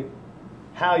predicting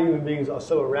how human beings are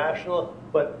so irrational,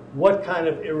 but what kind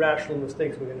of irrational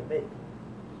mistakes we're going to make.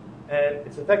 And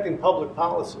it's affecting public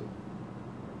policy.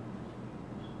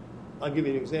 I'll give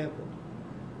you an example.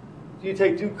 You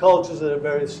take 2 cultures that are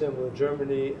very similar,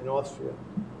 Germany and Austria.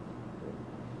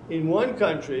 In one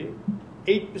country,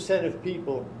 8% of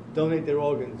people donate their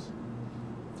organs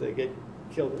if they get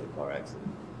killed in a car accident.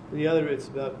 In the other, it's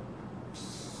about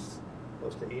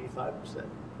close to 85%.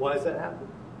 Why does that happen?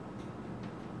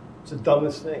 It's the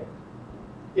dumbest thing.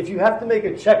 If you have to make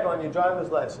a check on your driver's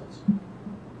license,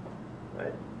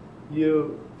 right?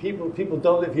 People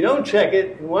don't. If you don't check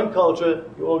it, in one culture,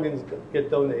 your organs get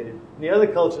donated. In the other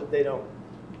culture, they don't.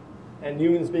 And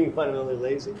humans being fundamentally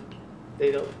lazy,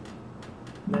 they don't.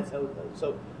 And that's how it goes.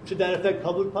 So should that affect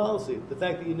public policy? The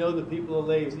fact that you know that people are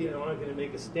lazy and aren't going to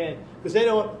make a stand. Because they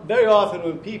don't, very often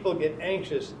when people get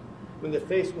anxious, when they're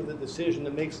faced with a decision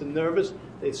that makes them nervous,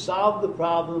 they solve the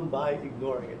problem by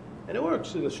ignoring it. And it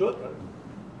works in the short run.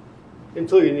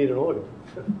 Until you need an organ.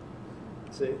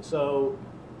 See? So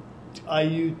are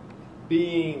you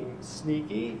being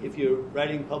sneaky if you're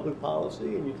writing public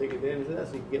policy and you take advantage of that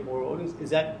so you can get more organs? Is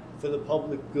that for the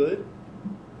public good,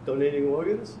 donating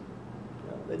organs?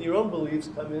 No. Then your own beliefs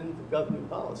come into government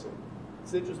policy.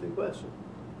 It's an interesting question.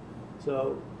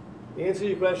 So the answer to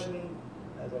your question,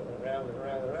 as I went around and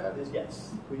around and around, is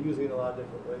yes. We're using it in a lot of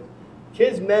different ways.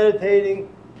 Kids meditating,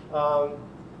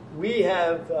 we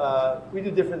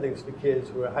do different things for kids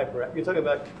who are hyperactive. You're talking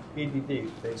about ADD,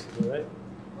 basically, right?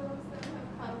 Well, some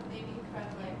have come maybe from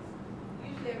like,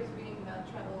 usually I was reading about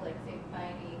trouble like say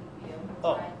finding,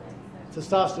 violence.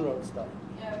 Testosterone stuff.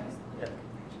 Yeah. Yeah.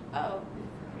 Oh.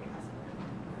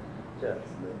 Yeah.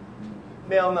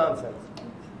 Male nonsense.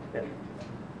 Yeah.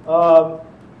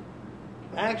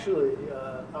 Actually,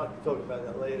 I'll talk about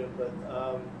that later, but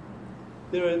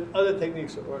there are other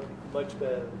techniques that work much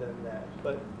better than that.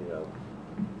 But,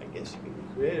 I guess you can be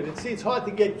creative. It's hard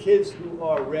to get kids who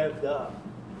are revved up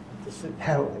to sit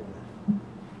down like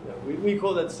that. We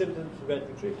call that symptom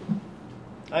preventing treatment.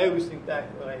 I always think back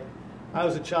when I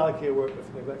was a child care worker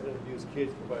for neglected and abused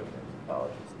kids before I became a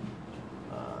psychologist.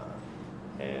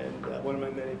 And one of my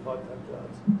many part-time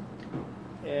jobs.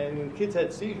 And when kids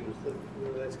had seizures,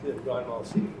 that's kids had grand mal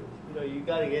seizures, you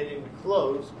got to get in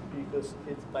close because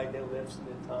kids bite their lips and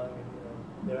their tongue and,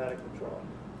 they're out of control.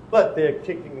 But they're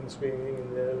kicking and screaming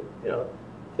and they're,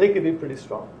 they could be pretty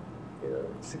strong.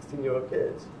 16-year-old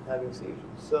kids having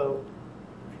seizures. So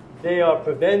they are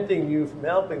preventing you from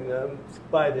helping them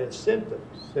by their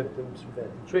symptoms. Symptoms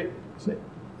preventing treatment, see.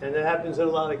 And that happens in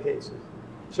a lot of cases.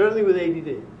 Certainly with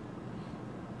ADD.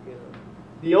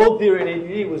 The old theory in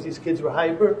ADD was these kids were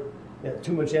hyper, they had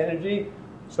too much energy,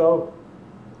 so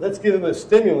let's give them a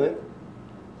stimulant.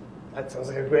 That sounds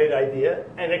like a great idea,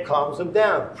 and it calms them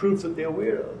down, proof that they're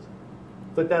weirdos.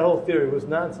 But that whole theory was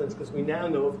nonsense, because we now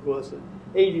know, of course, that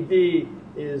ADD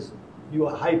is you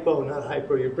are hypo, not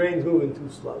hyper. Your brain's moving too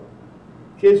slow.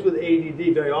 Kids with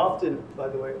ADD very often, by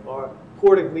the way, are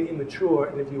cortically immature,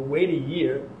 and if you wait a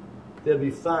year, they'll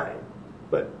be fine.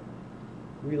 But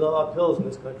we love our pills in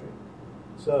this country.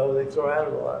 So they throw out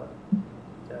a lot.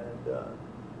 And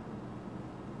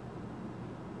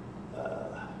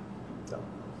no,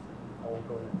 I won't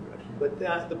go in that direction. But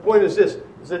the point is this,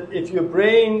 is that if you're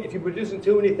producing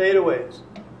too many theta waves,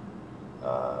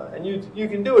 and you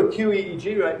can do a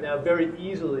QEEG right now very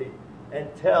easily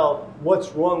and tell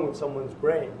what's wrong with someone's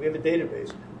brain. We have a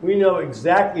database. We know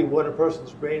exactly what a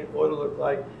person's brain ought to look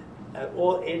like at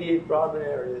all 88 Brodmann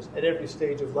areas at every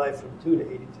stage of life from 2 to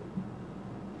 82.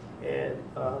 And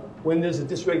when there's a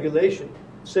dysregulation,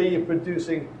 say you're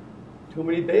producing too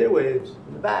many beta waves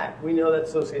in the back, we know that's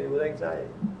associated with anxiety.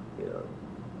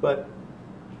 But a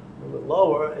little bit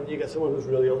lower, and you got someone who's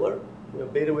really alert.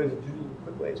 Beta waves are usually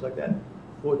quick waves like that,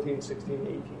 14, 16,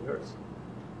 18 hertz.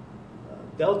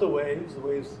 Delta waves, the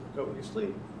waves that go when you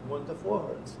sleep, 1 to 4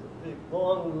 hertz. Big,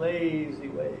 long, lazy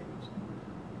waves.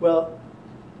 Well,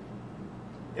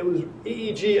 it was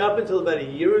EEG up until about a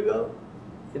year ago.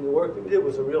 In the work that we did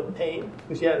was a real pain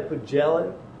because you had to put gel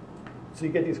in. So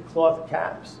you get these cloth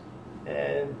caps.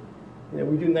 And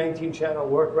we do 19-channel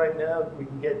work right now. We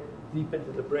can get deep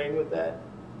into the brain with that.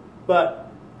 But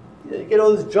you get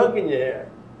all this junk in your hair.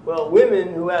 Well,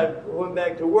 women who went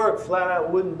back to work flat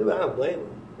out wouldn't do it. I don't blame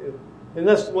them.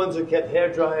 Unless the ones that kept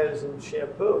hair dryers and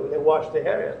shampoo, and they wash their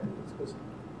hair afterwards because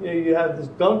you have this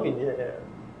gunk in your hair.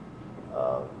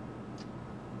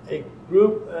 A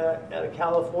group out of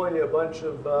California, a bunch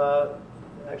of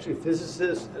actually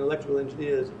physicists and electrical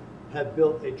engineers have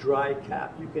built a dry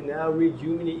cap. You can now read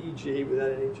human EEG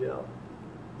without any gel.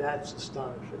 That's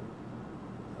astonishing.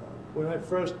 When I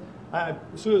first, as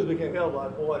soon as it became available, I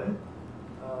bought it.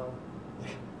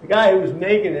 The guy who was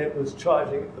making it was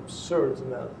charging absurd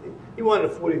amounts. He wanted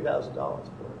 $40,000 for it.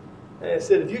 And I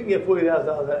said, if you can get $40,000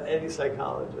 out of any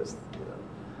psychologist,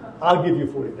 I'll give you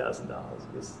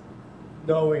 $40,000. Just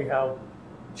knowing how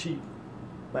cheap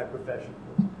my profession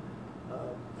was.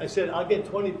 I said, I'll get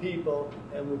 20 people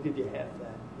and we'll give you half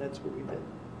that. That's what we did.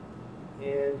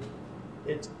 And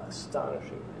it's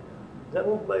astonishing. Does that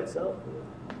move by itself?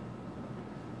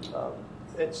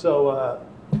 And so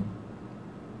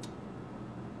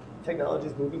technology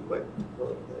is moving quick.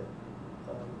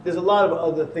 There's a lot of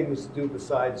other things to do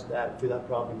besides that that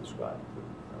probably described.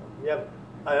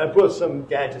 I brought some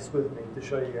gadgets with me to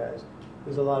show you guys.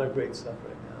 There's a lot of great stuff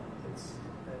right now.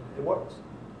 It works.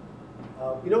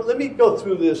 Let me go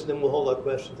through this, and then we'll hold our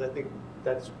questions. I think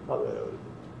that's probably what I would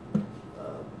do.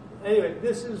 Anyway,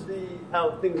 this is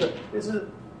how things are.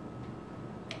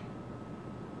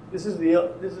 This is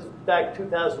back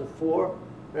 2004,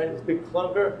 right? This big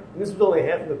clunker, and this was only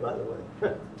half of it, by the way.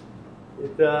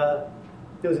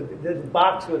 There's a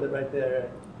box with it right there,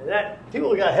 and that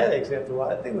people got headaches after a while.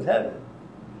 That thing was heavy,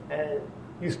 and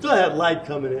you still had light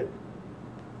coming in.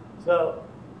 So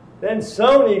then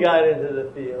Sony got into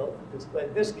the field.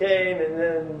 This came, and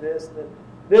then this.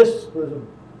 This was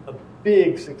a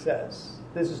big success.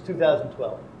 This is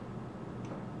 2012.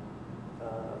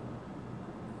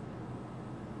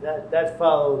 That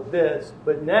followed this,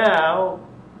 but now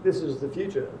This is the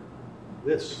future.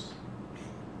 This.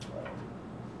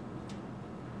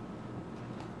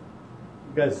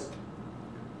 You guys,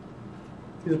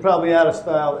 these are probably out of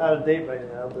style, out of date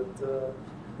right now, but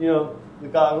you know, the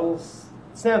goggles,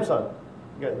 Samsung.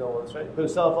 You guys know this, right? Put a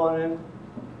cell phone in.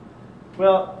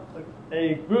 Well,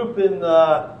 a group in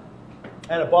out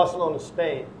of Barcelona,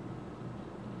 Spain,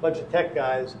 a bunch of tech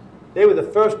guys, they were the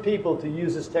first people to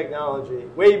use this technology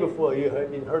way before you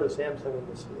heard of Samsung in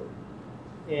this field.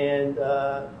 And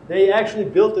they actually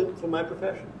built it for my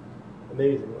profession,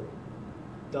 amazingly.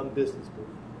 Dumb business move,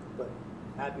 but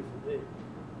happy for me.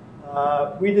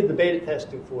 We did the beta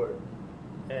testing for it,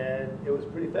 and it was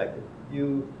pretty effective.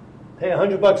 You pay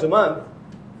 $100 a month,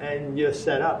 and you're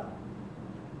set up.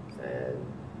 And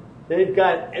they've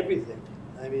got everything.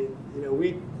 I mean, you know,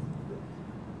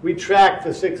 we track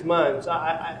for 6 months.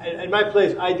 At my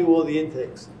place, I do all the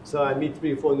intakes. So I meet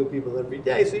 3 or 4 new people every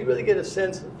day. So you really get a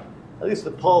sense of, at least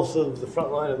the pulse of the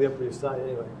front line of the Upper East Side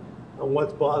anyway, on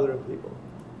what's bothering people.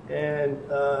 And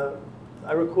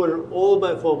I recorded all of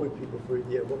my phobic people for a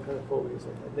year, what kind of phobias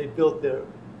they had. They built their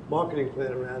marketing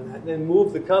plan around that and then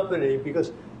moved the company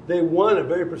because they won a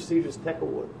very prestigious tech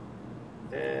award.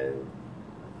 And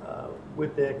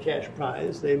with their cash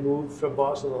prize, they moved from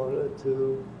Barcelona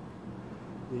to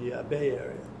the Bay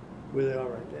Area, where they are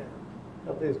right now. The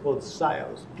company is called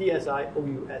Psious,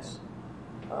 P-S-I-O-U-S.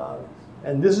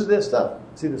 And this is their stuff.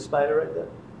 See the spider right there?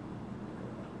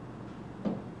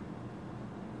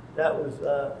 That was,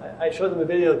 I showed them a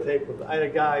videotape of, I had a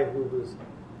guy who was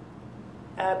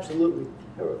absolutely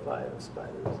terrified of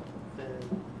spiders.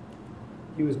 And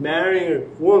he was marrying a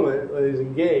woman, or he was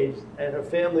engaged, and her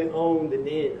family owned an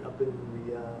inn up in the,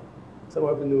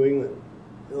 somewhere up in New England.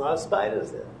 And a lot of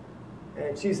spiders there.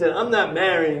 And she said, I'm not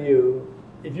marrying you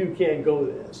if you can't go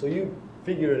there. So you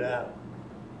figure it out.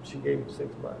 She gave him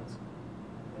 6 months.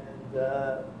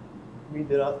 And we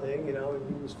did our thing, you know,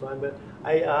 and he was fine. But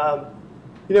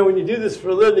you know, when you do this for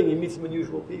a living, you meet some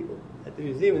unusual people. At the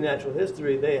Museum of Natural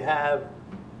History, they have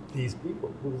these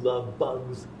people who love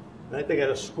bugs. Right? They got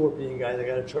a scorpion guy, they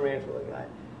got a tarantula guy,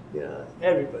 you know,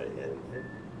 everybody. And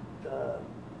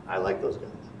I like those guys.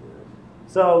 You know?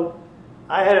 So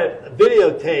I had a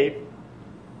videotape.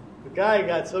 The guy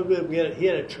got so good, he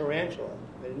had a tarantula.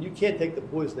 And you can't take the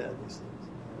poison out of these things.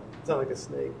 It's not like a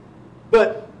snake.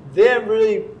 But they're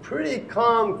really pretty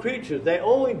calm creatures. They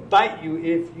only bite you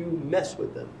if you mess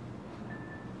with them.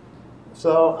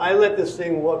 So I let this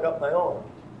thing walk up my own,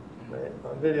 right,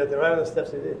 on video. They're right on the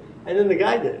steps they did. And then the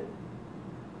guy did it.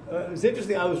 It was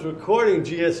interesting. I was recording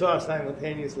GSR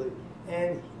simultaneously,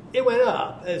 and it went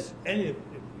up as any, you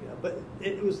know, but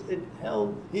it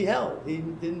held. He held. He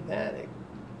didn't panic.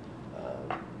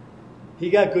 He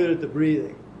got good at the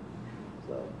breathing.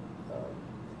 So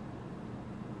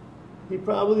he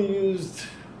probably used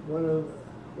one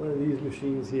of these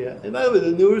machines here. And by the way,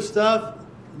 the newer stuff,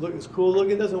 look, it's cool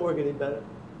looking. Doesn't work any better.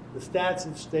 The stats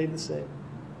have stayed the same.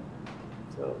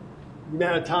 So the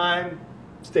amount of time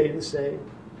stayed the same.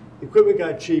 The equipment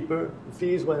got cheaper. The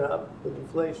fees went up with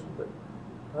inflation.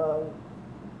 But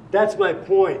that's my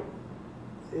point,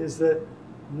 is that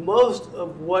most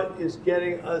of what is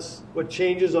getting us, what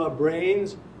changes our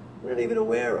brains, we're not even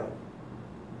aware of.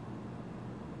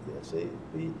 Yeah, see,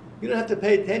 you don't have to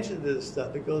pay attention to this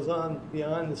stuff. It goes on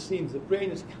beyond the scenes. The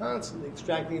brain is constantly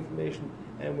extracting information,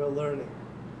 and we're learning.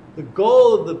 The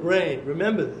goal of the brain,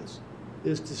 remember this,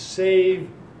 is to save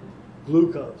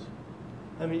glucose.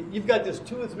 I mean, you've got this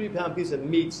 2 or 3 pound piece of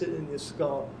meat sitting in your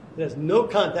skull that has no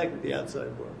contact with the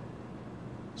outside world.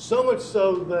 So much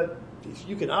so that if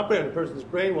you can operate on a person's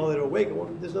brain while they're awake,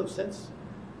 there's no sense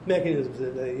mechanisms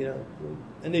that they, you know,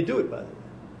 and they do it, by the way,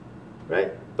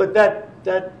 right? But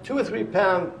that 2 or 3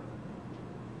 pound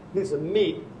piece of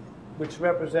meat, which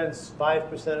represents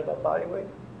 5% of our body weight,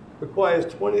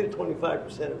 requires 20 to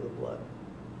 25% of the blood.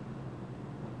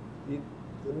 The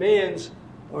demands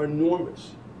are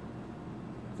enormous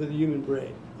for the human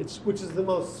brain, which is the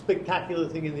most spectacular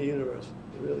thing in the universe.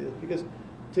 It really is, because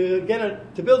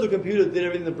to build a computer that did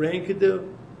everything the brain could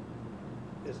do,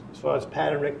 as far as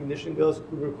pattern recognition goes,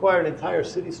 would require an entire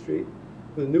city street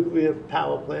with a nuclear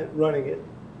power plant running it.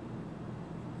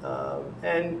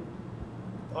 And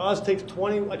ours takes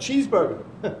 20, a cheeseburger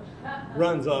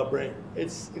runs our brain.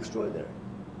 It's extraordinary.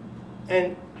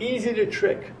 And easy to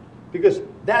trick, because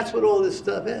that's what all this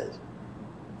stuff is.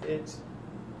 It's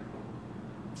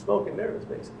smoke and mirrors,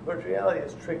 basically. Virtual reality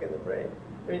is tricking the brain.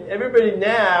 I mean, everybody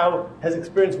now has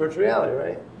experienced virtual reality,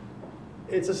 right?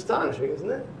 It's astonishing, isn't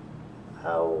it?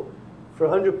 How, for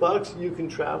 $100, you can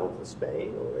travel to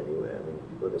Spain or anywhere. I mean,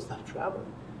 people just stop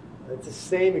traveling. It's the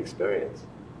same experience.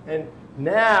 And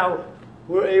now,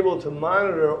 we're able to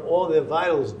monitor all their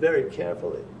vitals very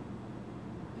carefully.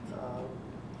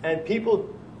 And people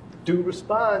do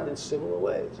respond in similar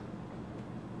ways.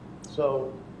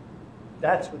 So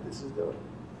that's what this is doing.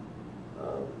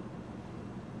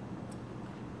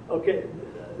 Okay,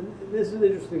 this is an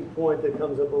interesting point that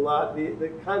comes up a lot,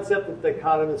 the concept of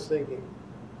dichotomous thinking.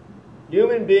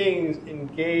 Human beings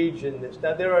engage in this.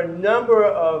 Now, there are a number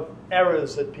of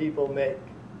errors that people make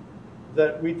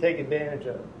that we take advantage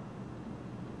of.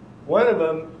 One of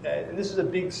them, and this is a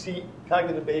big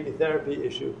cognitive behavior therapy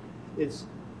issue, it's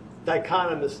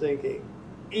dichotomous thinking,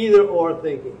 either or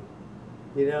thinking.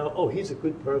 You know, oh, he's a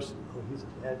good person, oh, he's a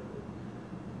bad person.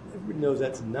 Everybody knows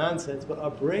that's nonsense, but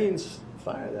our brains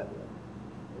fire that way.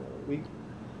 You know, we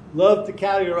love to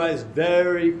categorize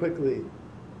very quickly.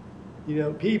 You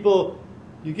know, people,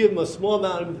 you give them a small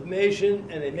amount of information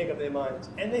and they make up their minds.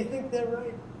 And they think they're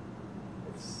right.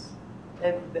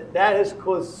 That has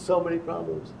caused so many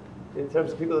problems in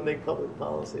terms of people that make public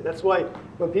policy. That's why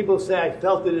when people say, I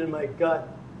felt it in my gut,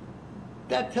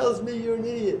 that tells me you're an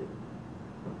idiot.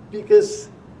 Because,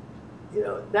 you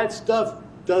know, that stuff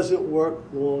doesn't work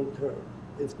long term.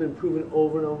 It's been proven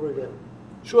over and over again.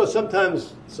 Sure,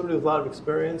 sometimes somebody with a lot of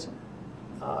experience,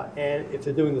 and if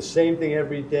they're doing the same thing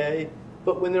every day,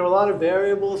 but when there are a lot of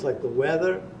variables, like the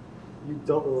weather, you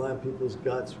don't rely on people's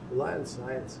guts. Rely on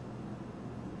science.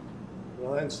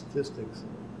 Rely on statistics.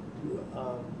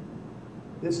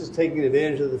 This is taking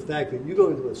advantage of the fact that you go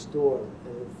into a store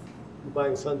and if you're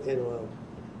buying suntan oil,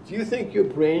 do you think your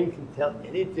brain can tell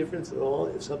any difference at all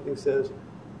if something says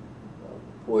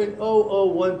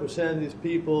 0.001% of these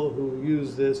people who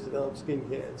use this develop skin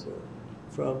cancer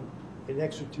from an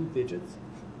extra 2 digits?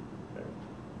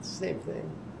 It's the same thing.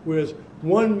 Whereas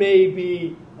one may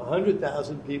be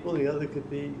 100,000 people, the other could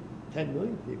be 10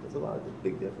 million people. It's a lot of a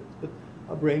big difference. But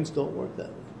our brains don't work that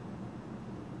way.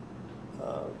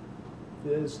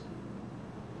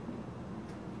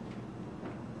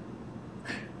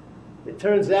 It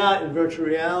turns out in virtual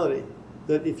reality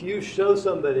that if you show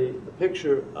somebody a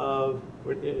picture of,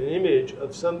 or an image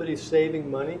of somebody saving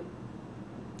money,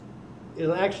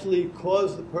 it'll actually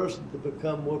cause the person to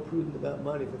become more prudent about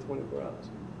money for 24 hours.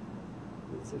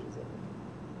 The decisions they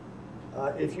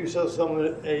make. If you show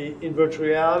someone in virtual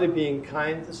reality being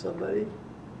kind to somebody,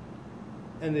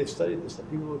 and they've studied this,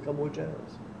 people will become more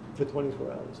generous for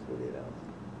 24 hours, 48 hours.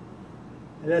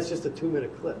 And that's just a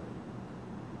 2-minute clip.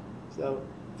 So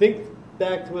think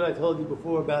back to what I told you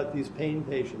before about these pain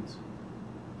patients.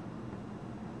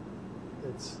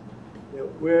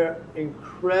 We're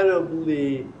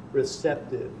incredibly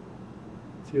receptive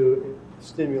to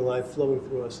stimuli flowing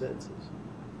through our senses.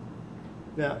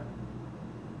 Now,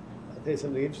 I'll tell you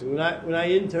something interesting. When I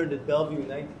interned at Bellevue in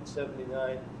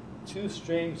 1979, 2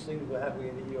 strange things were happening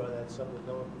in the ER that some of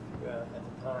no one could figure out at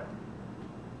the time.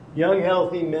 Young,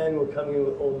 healthy men were coming in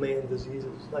with old man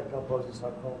diseases, like Kaposi's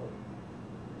sarcoma.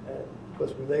 And of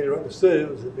course, we later understood it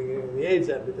was the beginning of the AIDS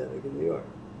epidemic in New York.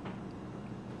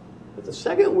 But the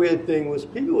second weird thing was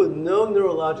people with no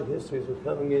neurologic histories were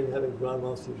coming in having grand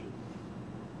mal seizures.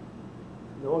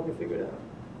 No one could figure it out.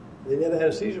 They never had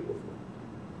a seizure before.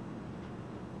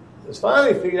 It was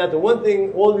finally figured out the one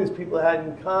thing all these people had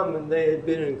in common, they had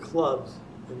been in clubs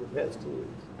in the past 2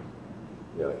 weeks.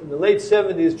 You know, in the late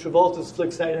 70s, Travolta's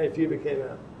flick Saturday Night Fever came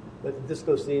out, like the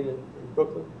disco scene in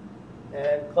Brooklyn,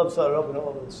 and clubs started opening all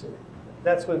over the city.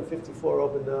 That's when 54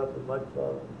 opened up, the Mud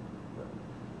Club,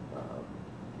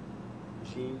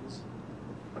 Machines,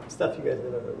 stuff you guys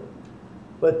never heard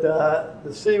of. But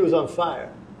the city was on fire.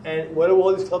 And what do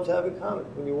all these clubs have in common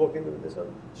when you walk into this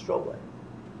strobe light?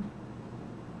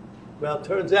 Well, it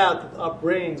turns out that our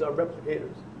brains are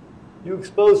replicators. You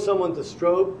expose someone to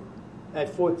strobe at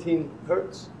 14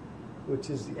 hertz, which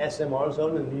is the SMR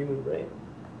zone in the human brain,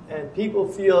 and people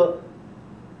feel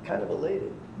kind of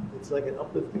elated. It's like an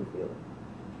uplifting feeling.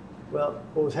 Well,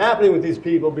 what was happening with these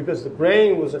people, because the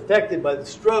brain was affected by the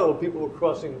strobe, people were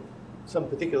crossing some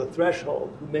particular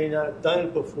threshold who may not have done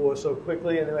it before so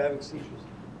quickly, and they were having seizures.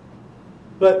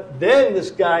 But then this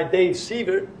guy, Dave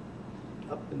Sievert,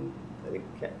 up in, I think,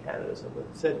 Canada somewhere,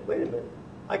 said, wait a minute,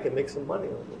 I can make some money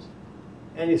on this.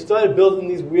 And he started building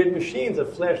these weird machines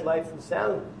that flash lights and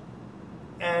sound.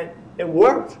 And it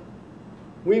worked.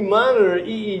 We monitor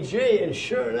EEG, and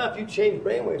sure enough, you change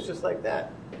brainwaves just like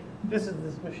that. This is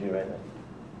this machine right now.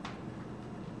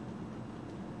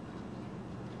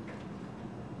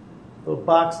 A little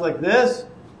box like this.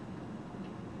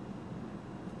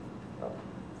 Oh,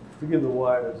 forgive the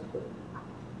wires.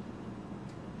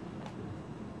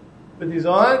 Put these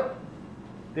on.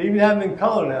 They even have them in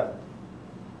color now.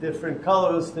 Different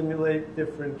colors stimulate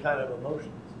different kind of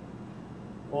emotions.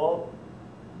 All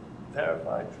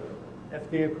verified,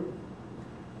 FDA approved.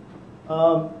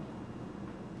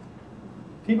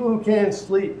 People who can't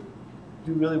sleep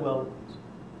do really well with this.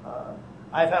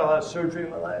 I've had a lot of surgery in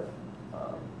my life.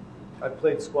 I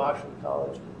played squash in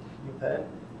college at UPenn,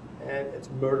 and it's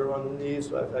murder on the knees,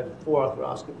 so I've had 4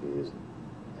 arthroscopies.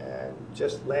 And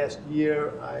just last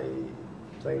year, I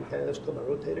played tennis, tore my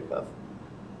rotator cuff,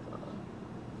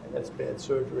 and that's bad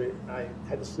surgery. I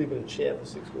had to sleep in a chair for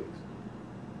 6 weeks.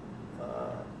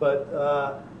 But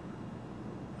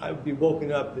I would be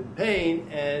woken up in pain,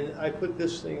 and I put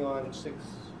this thing on 6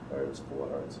 hertz, 4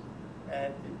 hertz,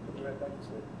 and it put me right back to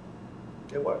sleep.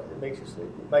 It works. It makes you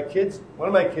sleepy. One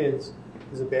of my kids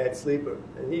is a bad sleeper,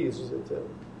 and he uses it too.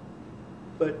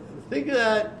 But think of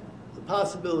that, the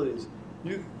possibilities.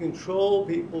 You can control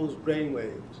people's brain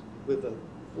waves with a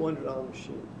 $400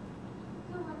 machine.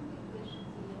 So one big question.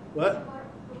 What?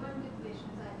 One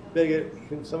big question.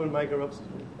 Can someone mic her up?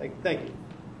 Thank you.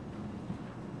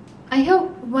 I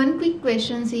have one quick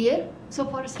question here. So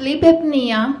for sleep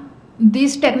apnea,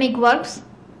 this technique works?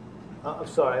 I'm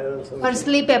sorry, I don't understand. For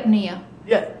sleep apnea?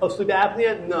 Yeah. Oh, sleep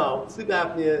apnea? No. Sleep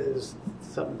apnea is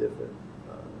something different.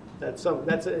 That's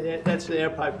an air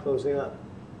pipe closing up.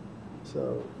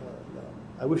 So, no.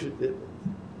 I wish it did.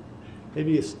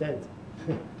 Maybe a stent.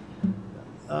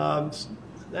 That's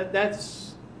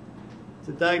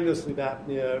to diagnose sleep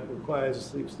apnea requires a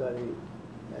sleep study,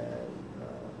 and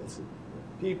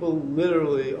people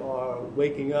literally are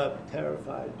waking up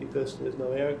terrified because there's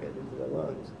no air getting into their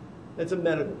lungs. That's a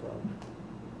medical problem.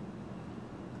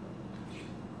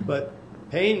 But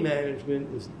pain management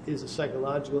is a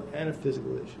psychological and a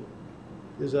physical issue.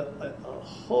 There's a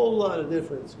whole lot of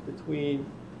difference between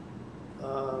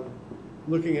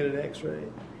looking at an x-ray,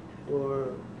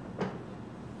 or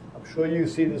I'm sure you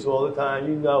see this all the time,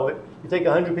 you know it. You take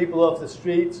 100 people off the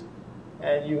streets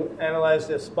and you analyze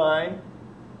their spine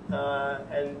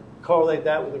and correlate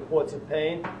that with reports of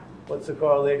pain. What's the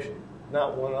correlation?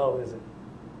 Not 1-0, is it?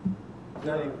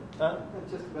 Not even, huh?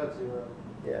 Just about 0.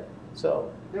 Yeah.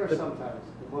 So there are sometimes,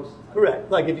 but most of the time.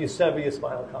 Correct. Like if you sever your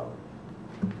spinal column.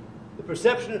 The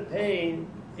perception of pain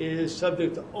is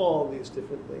subject to all these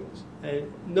different things,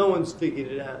 and no one's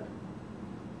figured it out.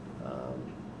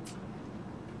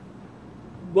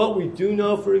 What we do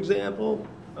know, for example,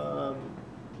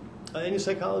 any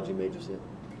psychology majors here?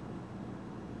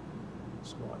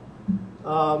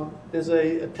 Smart. There's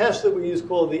a test that we use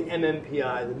called the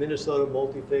MMPI, the Minnesota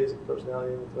Multiphasic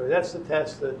Personality Inventory. That's the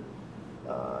test that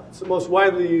it's the most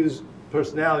widely used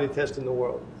personality test in the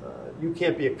world. You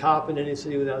can't be a cop in any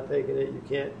city without taking it. You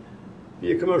can't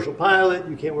be a commercial pilot.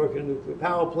 You can't work in a nuclear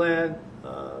power plant.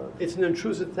 It's an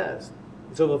intrusive test.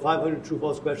 It's over 500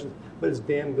 true-false questions, but it's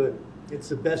damn good. It's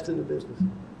the best in the business.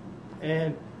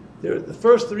 And the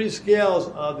first 3 scales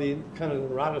are the kind of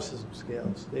neuroticism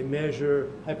scales. They measure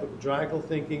hypochondriacal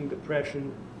thinking,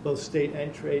 depression, both state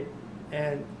and trait,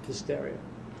 and hysteria.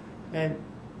 And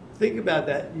think about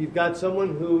that. You've got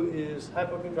someone who is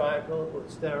hypochondriacal or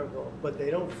hysterical, but they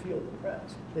don't feel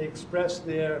depressed. They express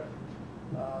their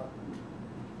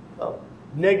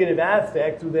negative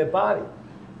affect through their body.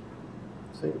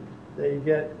 See, they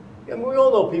get, and we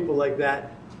all know people like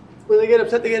that. When they get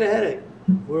upset, they get a headache,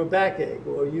 or a backache,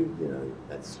 or you know,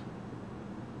 that's,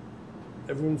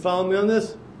 everyone follow me on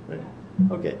this? Right?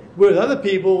 Okay. Whereas other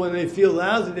people, when they feel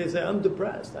lousy, they say, I'm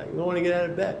depressed. I don't want to get out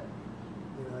of bed.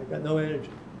 You know, I got no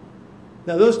energy.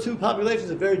 Now, those two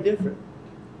populations are very different.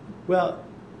 Well,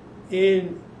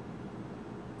 in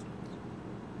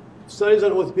studies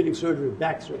on orthopedic surgery,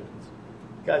 back surgeons,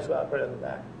 guys who operate on the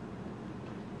back,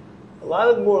 a lot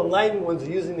of the more enlightened ones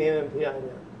are using the MMPI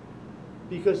now.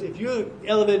 Because if you're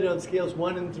elevated on scales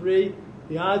 1 and 3,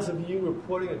 the odds of you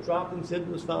reporting a drop in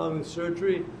symptoms following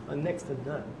surgery are next to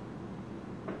none.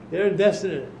 They're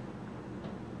invested in it.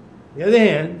 On the other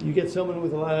hand, you get someone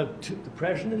with a lot of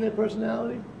depression in their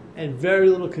personality and very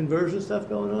little conversion stuff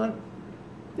going on,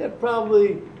 they're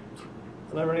probably,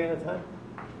 am I running out of time?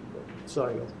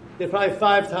 Sorry, guys. They're probably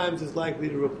 5 times as likely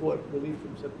to report relief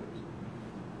from symptoms.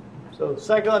 So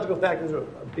psychological factors are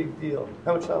a big deal.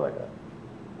 How much time I got?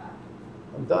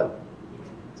 I'm done.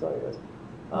 Sorry, guys.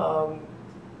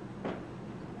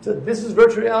 So this is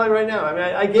virtual reality right now. I mean,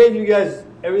 I gave you guys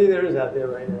everything there is out there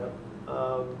right now.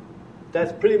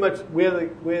 That's pretty much where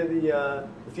the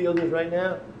field is right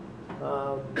now.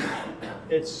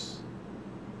 It's,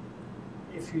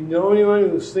 if you know anyone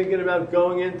who's thinking about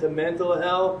going into mental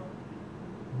health,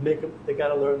 they got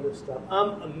to learn this stuff.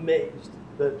 I'm amazed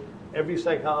that every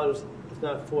psychologist is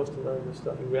not forced to learn this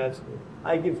stuff in grad school.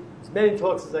 I give as many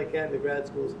talks as I can to grad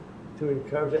schools to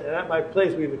encourage it. And at my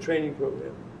place, we have a training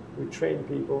program. We train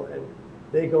people, and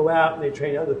they go out and they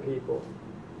train other people.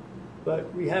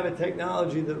 But we have a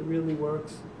technology that really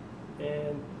works,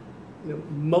 and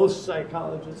most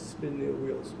psychologists spin their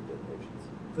wheels with their patients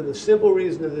for the simple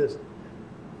reason of this.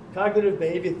 Cognitive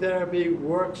behavior therapy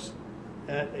works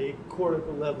at a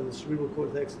cortical level, the cerebral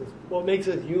cortex. What makes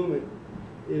us human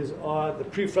is the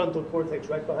prefrontal cortex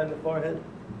right behind the forehead.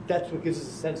 That's what gives us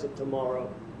a sense of tomorrow.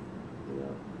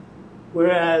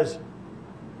 Whereas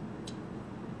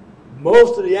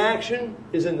most of the action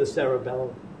is in the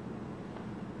cerebellum.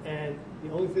 And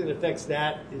the only thing that affects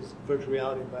that is virtual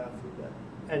reality and biofeedback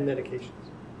and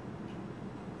medications.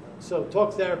 So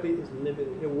talk therapy is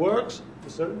limited. It works for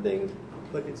certain things,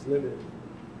 but it's limited.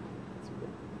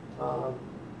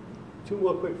 Two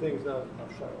more quick things now. I'll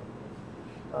shut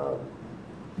up.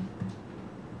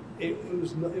 It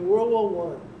was in World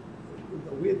War I.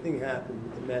 A weird thing happened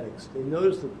with the medics. They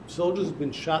noticed the soldiers had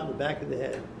been shot in the back of the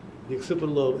head, the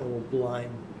occipital lobe, and were blind.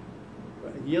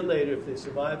 Right? A year later, if they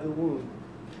survived the wound,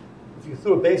 if you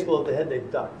threw a baseball at the head, they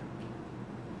ducked.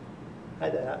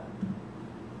 Had that happen.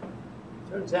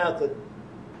 Turns out that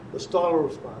the startle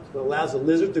response that allows a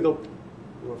lizard to go,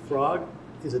 or a frog,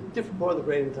 is a different part of the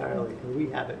brain entirely, and we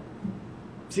have it.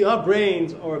 See, our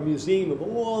brains are a museum of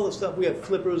all the stuff. We have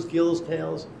flippers, gills,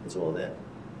 tails. It's all there.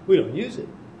 We don't use it,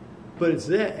 but it's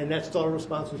there, and that startle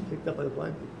response was picked up by the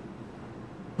blind people.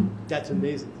 That's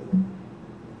amazing to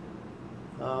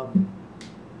them.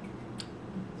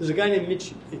 There's a guy named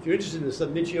Michio. If you're interested in this stuff,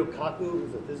 Michio Kaku,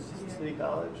 who's a physicist at City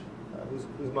College, who's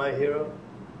my hero.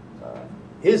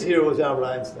 His hero was Albert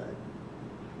Einstein.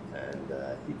 And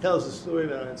he tells the story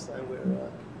about Einstein where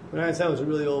when Einstein was a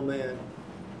really old man,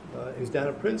 he was down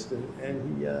at Princeton,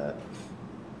 and he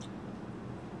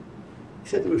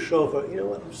said to his chauffeur, "You know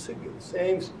what, I'm sick of the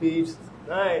same speech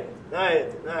tonight.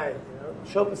 The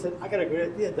chauffeur said, "I got a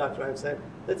great idea, Dr. Einstein.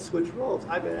 Let's switch roles.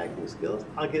 I've got acting skills.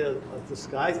 I'll get a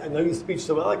disguise. I know your speech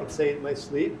so well, I can say it in my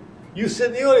sleep. You sit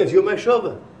in the audience. You're my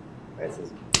chauffeur." Einstein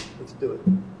says, "Let's do it."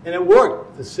 And it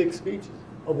worked for 6 speeches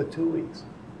over 2 weeks.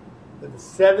 But the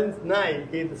 7th night, he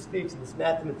gave the speech, and this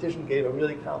mathematician asked a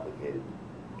really complicated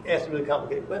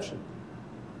question.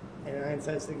 And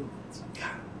Einstein's thinking,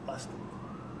 God, busted.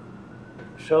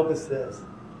 The chauffeur says,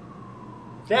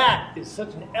 "That is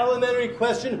such an elementary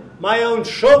question, my own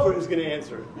chauffeur is going to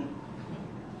answer it."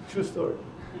 True story.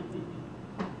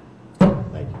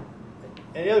 Thank you.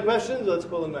 Any other questions? Let's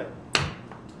call it a night. I have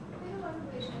one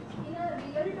question. In a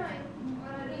real time,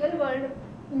 real world,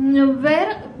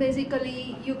 where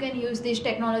basically you can use this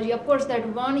technology? Of course,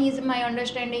 that one is my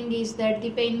understanding is that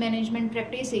the pain management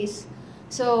practices.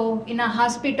 So in a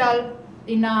hospital,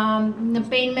 in a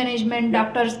pain management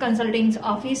doctors consulting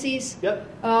offices. Yep.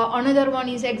 Another one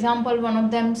is example. One of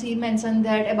them she mentioned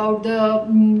that about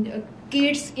the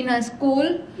kids in a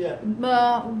school. Yeah.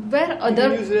 Where other you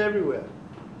can use it everywhere.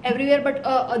 Everywhere, but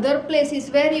other places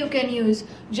where you can use.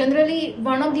 Generally,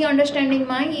 one of the understanding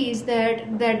mine is that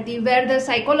where the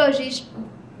psychologist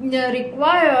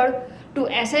required to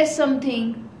assess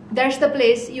something, that's the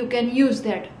place you can use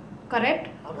that. Correct?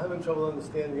 I'm having trouble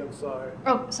understanding. I'm sorry.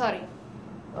 Oh, sorry.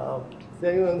 Does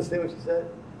anyone understand what you said?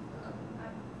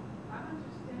 I'm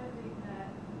understanding that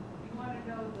you want to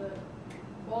know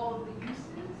all of the uses.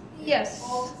 Yes.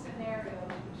 All the scenarios,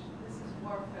 which this is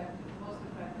more effective, most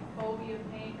effective. Phobia,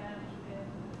 pain management.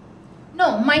 No,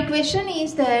 my question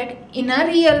is that in a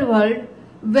real world,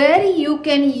 where you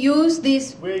can use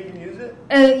this. Where you can use it?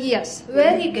 Yes,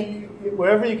 where you can.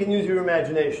 Wherever you can use your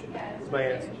imagination. Yeah, is my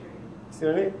answer. See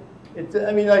what I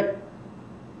mean?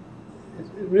 It's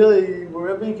really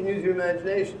wherever you can use your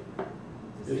imagination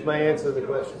is my answer to the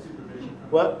question.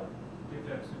 What? You have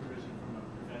to have supervision from a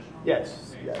professional?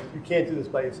 Yes. You can't do this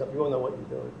by yourself. You won't know what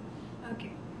you're doing.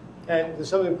 Okay. And there's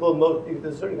something called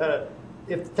there's a certain kind of,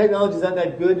 if the technology's not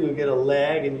that good, you'll get a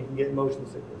lag and you can get motion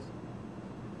sickness.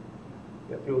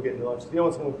 People get nauseous. You don't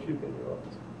want someone puking in your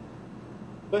office.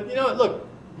 But you know what? Look,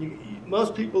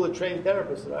 most people are trained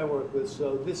therapists that I work with,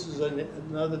 so this is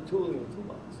another tool in the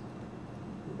toolbox.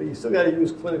 But you still got to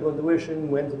use clinical intuition,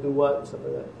 when to do what, and stuff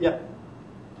like that. Yeah.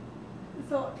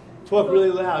 Talk really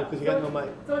loud because you got no mic.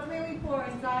 So it's mainly for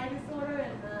anxiety disorder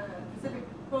and specific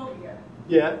phobia.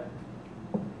 Yeah.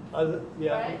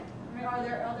 Yeah. Right? I mean, are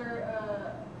there other?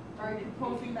 Are you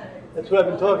proposing that? That's what I've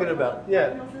been talking about. Yeah.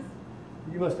 Diagnosis?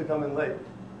 You must have come in late.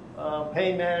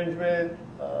 Pain management,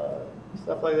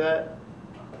 stuff like that.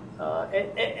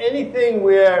 Anything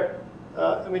where,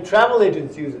 travel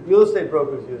agents use it. Real estate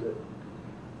brokers use it.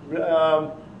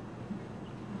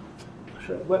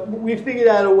 We figured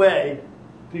out a way,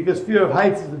 because fear of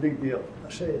heights is a big deal. I'll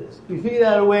show you this. We figured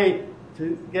out a way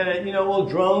to get all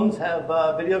drones have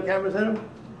video cameras in them.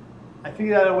 I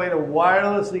figured out a way to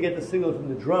wirelessly get the signal from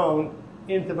the drone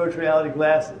into virtual reality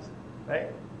glasses. right?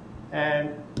 And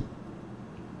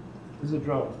this is a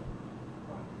drone,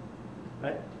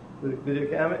 right? With a video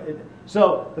camera.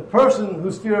 So the person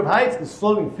whose fear of heights is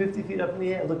floating 50 feet up in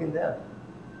the air looking down.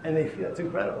 And they feel it's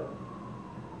incredible.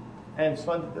 And it's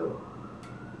fun to do.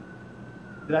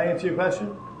 Did I answer your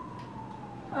question?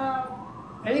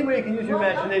 Anyway, you can use your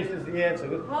imagination as the answer.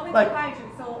 Well, I'm in like, psychiatry,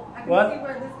 so I can what? see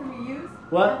where this can be used.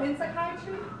 What? I'm in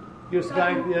psychiatry. Your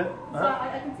sky, yeah. So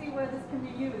I can see where this can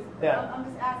be used. Yeah. I'm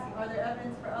just asking, are there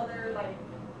evidence for other, like...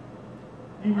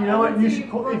 You know what? You should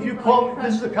call, if you call me,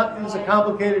 this is a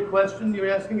complicated question you're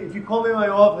asking. If you call me in my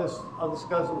office, I'll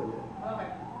discuss it with you.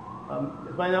 Okay.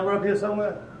 Is my number up here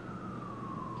somewhere?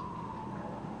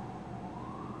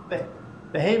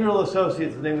 Behavioral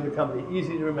Associates is the name of the company.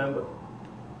 Easy to remember.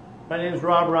 My name is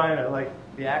Rob Reiner, like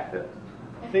the actor.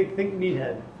 Think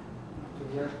Meathead.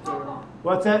 Director.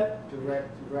 What's that?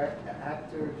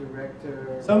 Actor,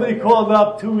 director. Somebody called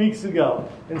up 2 weeks ago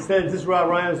and said, "This is Rob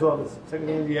Reiner's office."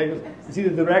 Secretary Diego, is he the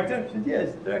director? I said, "Yeah,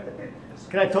 he's the director."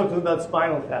 Can I talk to him about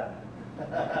Spinal Tap?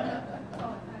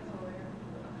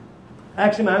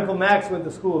 Actually, my Uncle Max went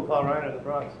to school with Carl Reiner in the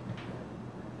Bronx.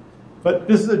 But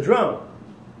this is a drone.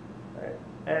 Right?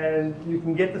 And you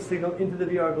can get the signal into the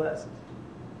VR glasses.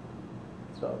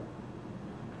 So,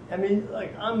 I mean,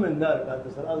 like, I'm a nut about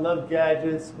this. I love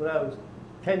gadgets. When I was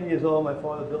 10 years old, my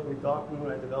father built me a darkroom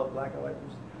and I developed black and white.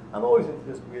 I'm always into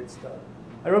this weird stuff.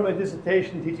 I wrote my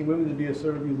dissertation teaching women to be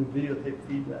assertive using videotape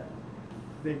feedback.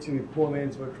 Basically, poor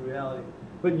man's virtual reality.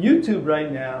 But YouTube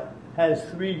right now has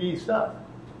 3D stuff.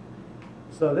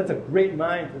 So that's a great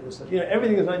mind for this stuff. You know,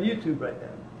 everything is on YouTube right now.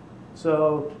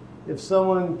 So if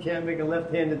someone can't make a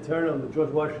left-handed turn on the George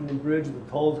Washington Bridge, and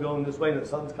the toll's going this way, and the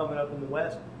sun's coming up in the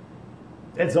west,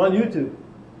 it's on YouTube.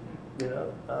 You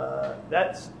know,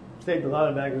 that's saved a lot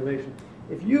of aggravation.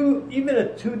 If you, even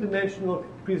a two-dimensional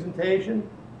presentation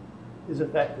is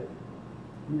effective.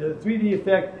 You know, the 3D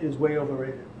effect is way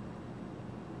overrated.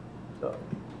 So.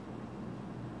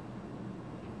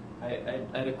 I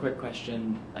had a quick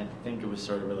question. I think it was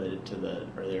sort of related to the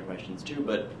earlier questions too,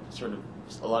 but sort of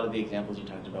a lot of the examples you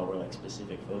talked about were like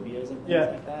specific phobias and things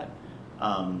like that.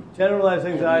 Generalized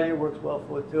anxiety works well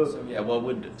for it too. So yeah, what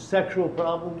would sexual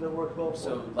problems that work well for?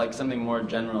 So like something more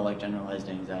general, like generalized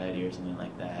anxiety or something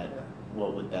like that. Yeah.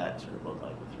 What would that sort of look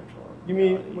like with virtual reality? You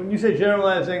mean when you say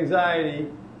generalized anxiety,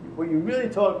 what you're really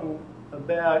talking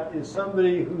about is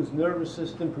somebody whose nervous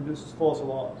system produces false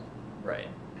alarms. Right.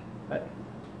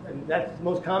 And that's the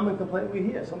most common complaint we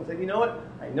hear. Someone says, "You know what?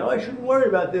 I know I shouldn't worry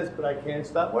about this, but I can't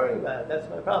stop worrying about it. That's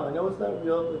my problem. I know it's not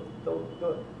real, but don't do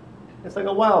it." It's like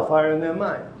a wildfire in their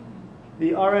mind.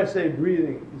 The RSA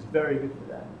breathing is very good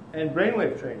for that. And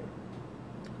brainwave training.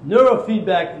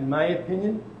 Neurofeedback, in my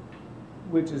opinion,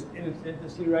 which is in its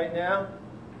infancy right now,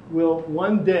 will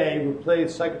one day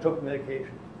replace psychotropic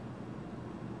medication.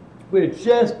 We're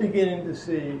just beginning to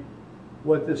see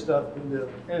what this stuff can do.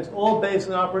 And it's all based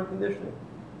on operant conditioning.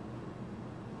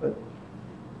 But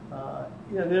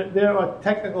you know, there are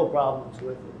technical problems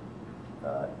with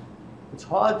it. It's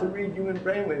hard to read human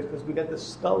brainwaves because we got this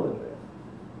skull in there.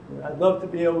 You know, I'd love to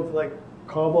be able to like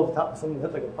carve off the top of someone's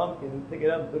head like a pumpkin and pick it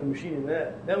up and put a machine in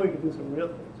there. Then we can do some real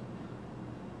things.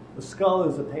 The skull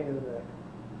is a pain in the neck.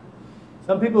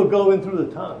 Some people go in through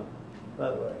the tongue, by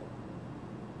the way.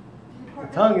 The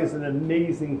tongue is an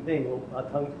amazing thing what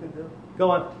our tongues can do. Go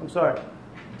on, I'm sorry.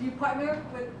 Do you partner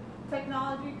with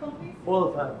technology companies?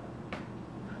 All the time.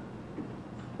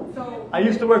 So I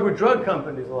used to work with drug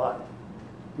companies a lot.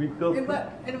 We built. In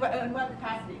what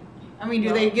capacity? I mean,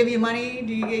 do they give you money?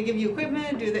 Do you give you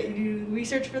equipment? Do they do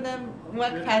research for them? In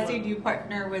what capacity do you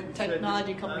partner with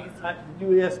technology companies?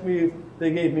 You asked me if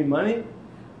they gave me money?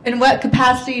 In what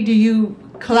capacity do you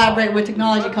collaborate with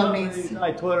technology companies?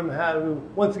 I taught them how to,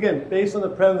 once again, based on the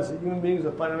premise that human beings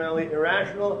are fundamentally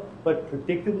irrational, but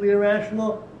predictably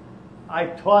irrational, I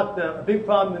taught them, a big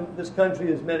problem in this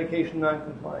country is medication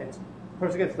noncompliance. A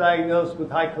person gets diagnosed with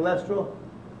high cholesterol,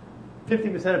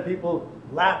 50% of people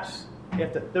lapse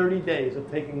after 30 days of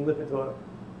taking Lipitor,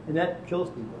 and that kills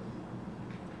people.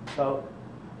 So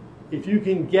if you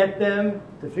can get them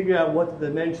to figure out what the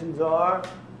dimensions are,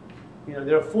 you know,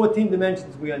 there are 14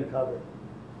 dimensions we uncovered.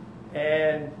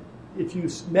 And if you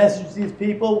message these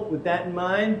people with that in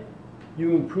mind,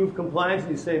 you improve compliance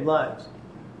and you save lives.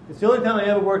 It's the only time I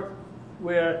ever worked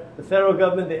where the federal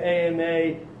government, the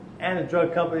AMA, and the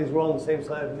drug companies were all on the same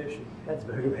side of an issue. That's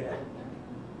very bad.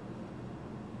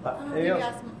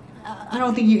 I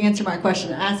don't think you answered my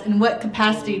question. I asked, in what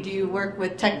capacity do you work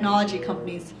with technology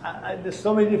companies? There's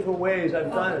so many different ways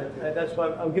I've done it. That's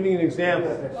why I'm giving you an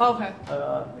example. Okay.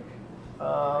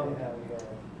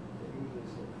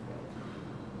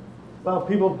 Well,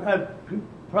 people have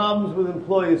problems with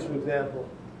employees, for example,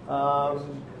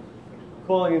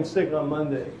 calling in sick on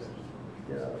Mondays.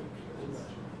 You know,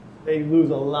 they lose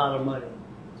a lot of money.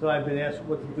 So I've been asked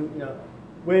what to do, you know,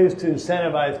 ways to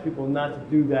incentivize people not to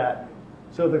do that.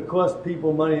 So if it costs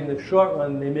people money in the short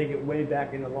run, they make it way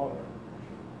back in the long run.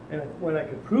 And when I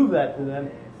could prove that to them,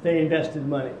 they invested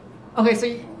money. Okay, so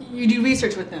you do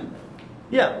research with them.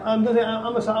 Yeah, I'm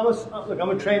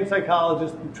a trained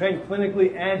psychologist. I'm trained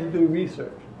clinically and to do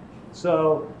research.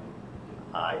 So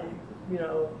I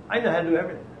know how to do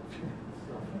everything.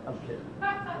 I'm kidding.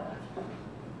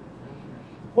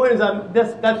 Point is,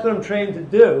 that's what I'm trained to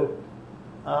do.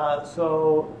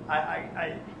 So I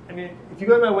mean, if you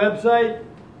go to my website,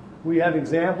 we have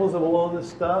examples of all of this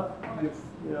stuff.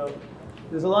 You know,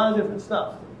 there's a lot of different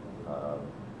stuff.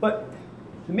 But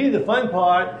to me, the fun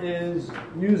part is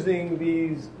using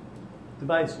these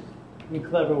devices in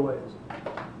clever ways.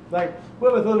 Like,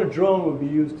 whoever thought a drone would be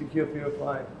used to cure fear of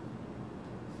flying?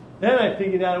 Then I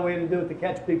figured out a way to do it to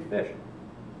catch big fish.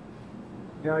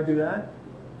 You know how I do that?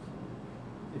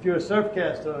 If you're a surf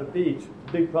caster on a beach,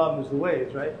 the big problem is the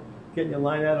waves, right? Getting your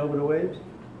line out over the waves.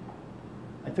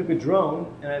 I took a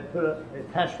drone and I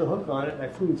attached the hook on it and I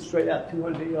flew it straight out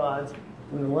 200 yards.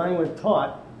 When the line went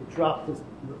taut, it dropped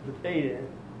the bait in.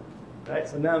 Right?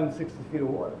 So now I'm in 60 feet of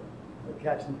water. I'm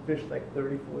catching fish like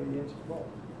 30, 40 inches long.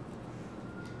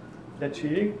 Is that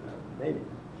cheating? Maybe.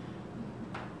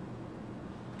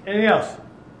 Anything else?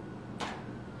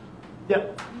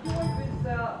 Yep. You work with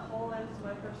HoloLens,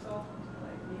 Microsoft,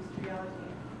 like mixed reality?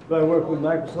 Do I work with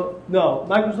Microsoft? No,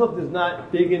 Microsoft is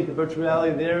not big into virtual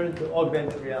reality. They're into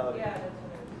augmented reality. Yeah, that's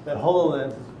what That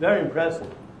HoloLens is very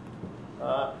impressive.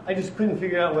 I just couldn't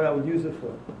figure out what I would use it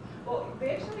for. Well,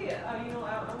 they actually,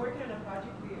 I'm working on a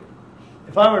project for you.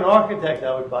 If I were an architect,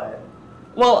 I would buy it.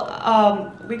 Well,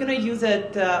 we're going to use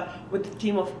it with a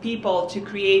team of people to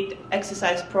create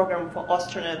exercise program for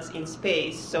astronauts in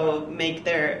space, so make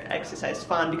their exercise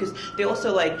fun, because they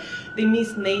also they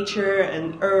miss nature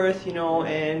and Earth,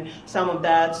 and some of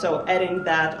that, so adding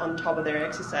that on top of their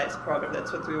exercise program,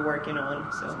 that's what we're working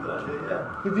on. So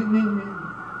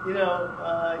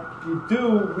you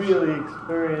do really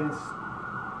experience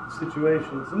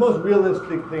situations. The most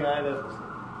realistic thing I've ever seen.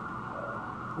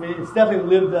 I mean, it's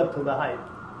definitely lived up to the hype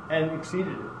and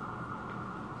exceeded it.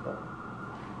 So.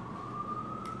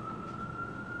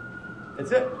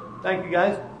 That's it. Thank you,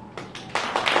 guys.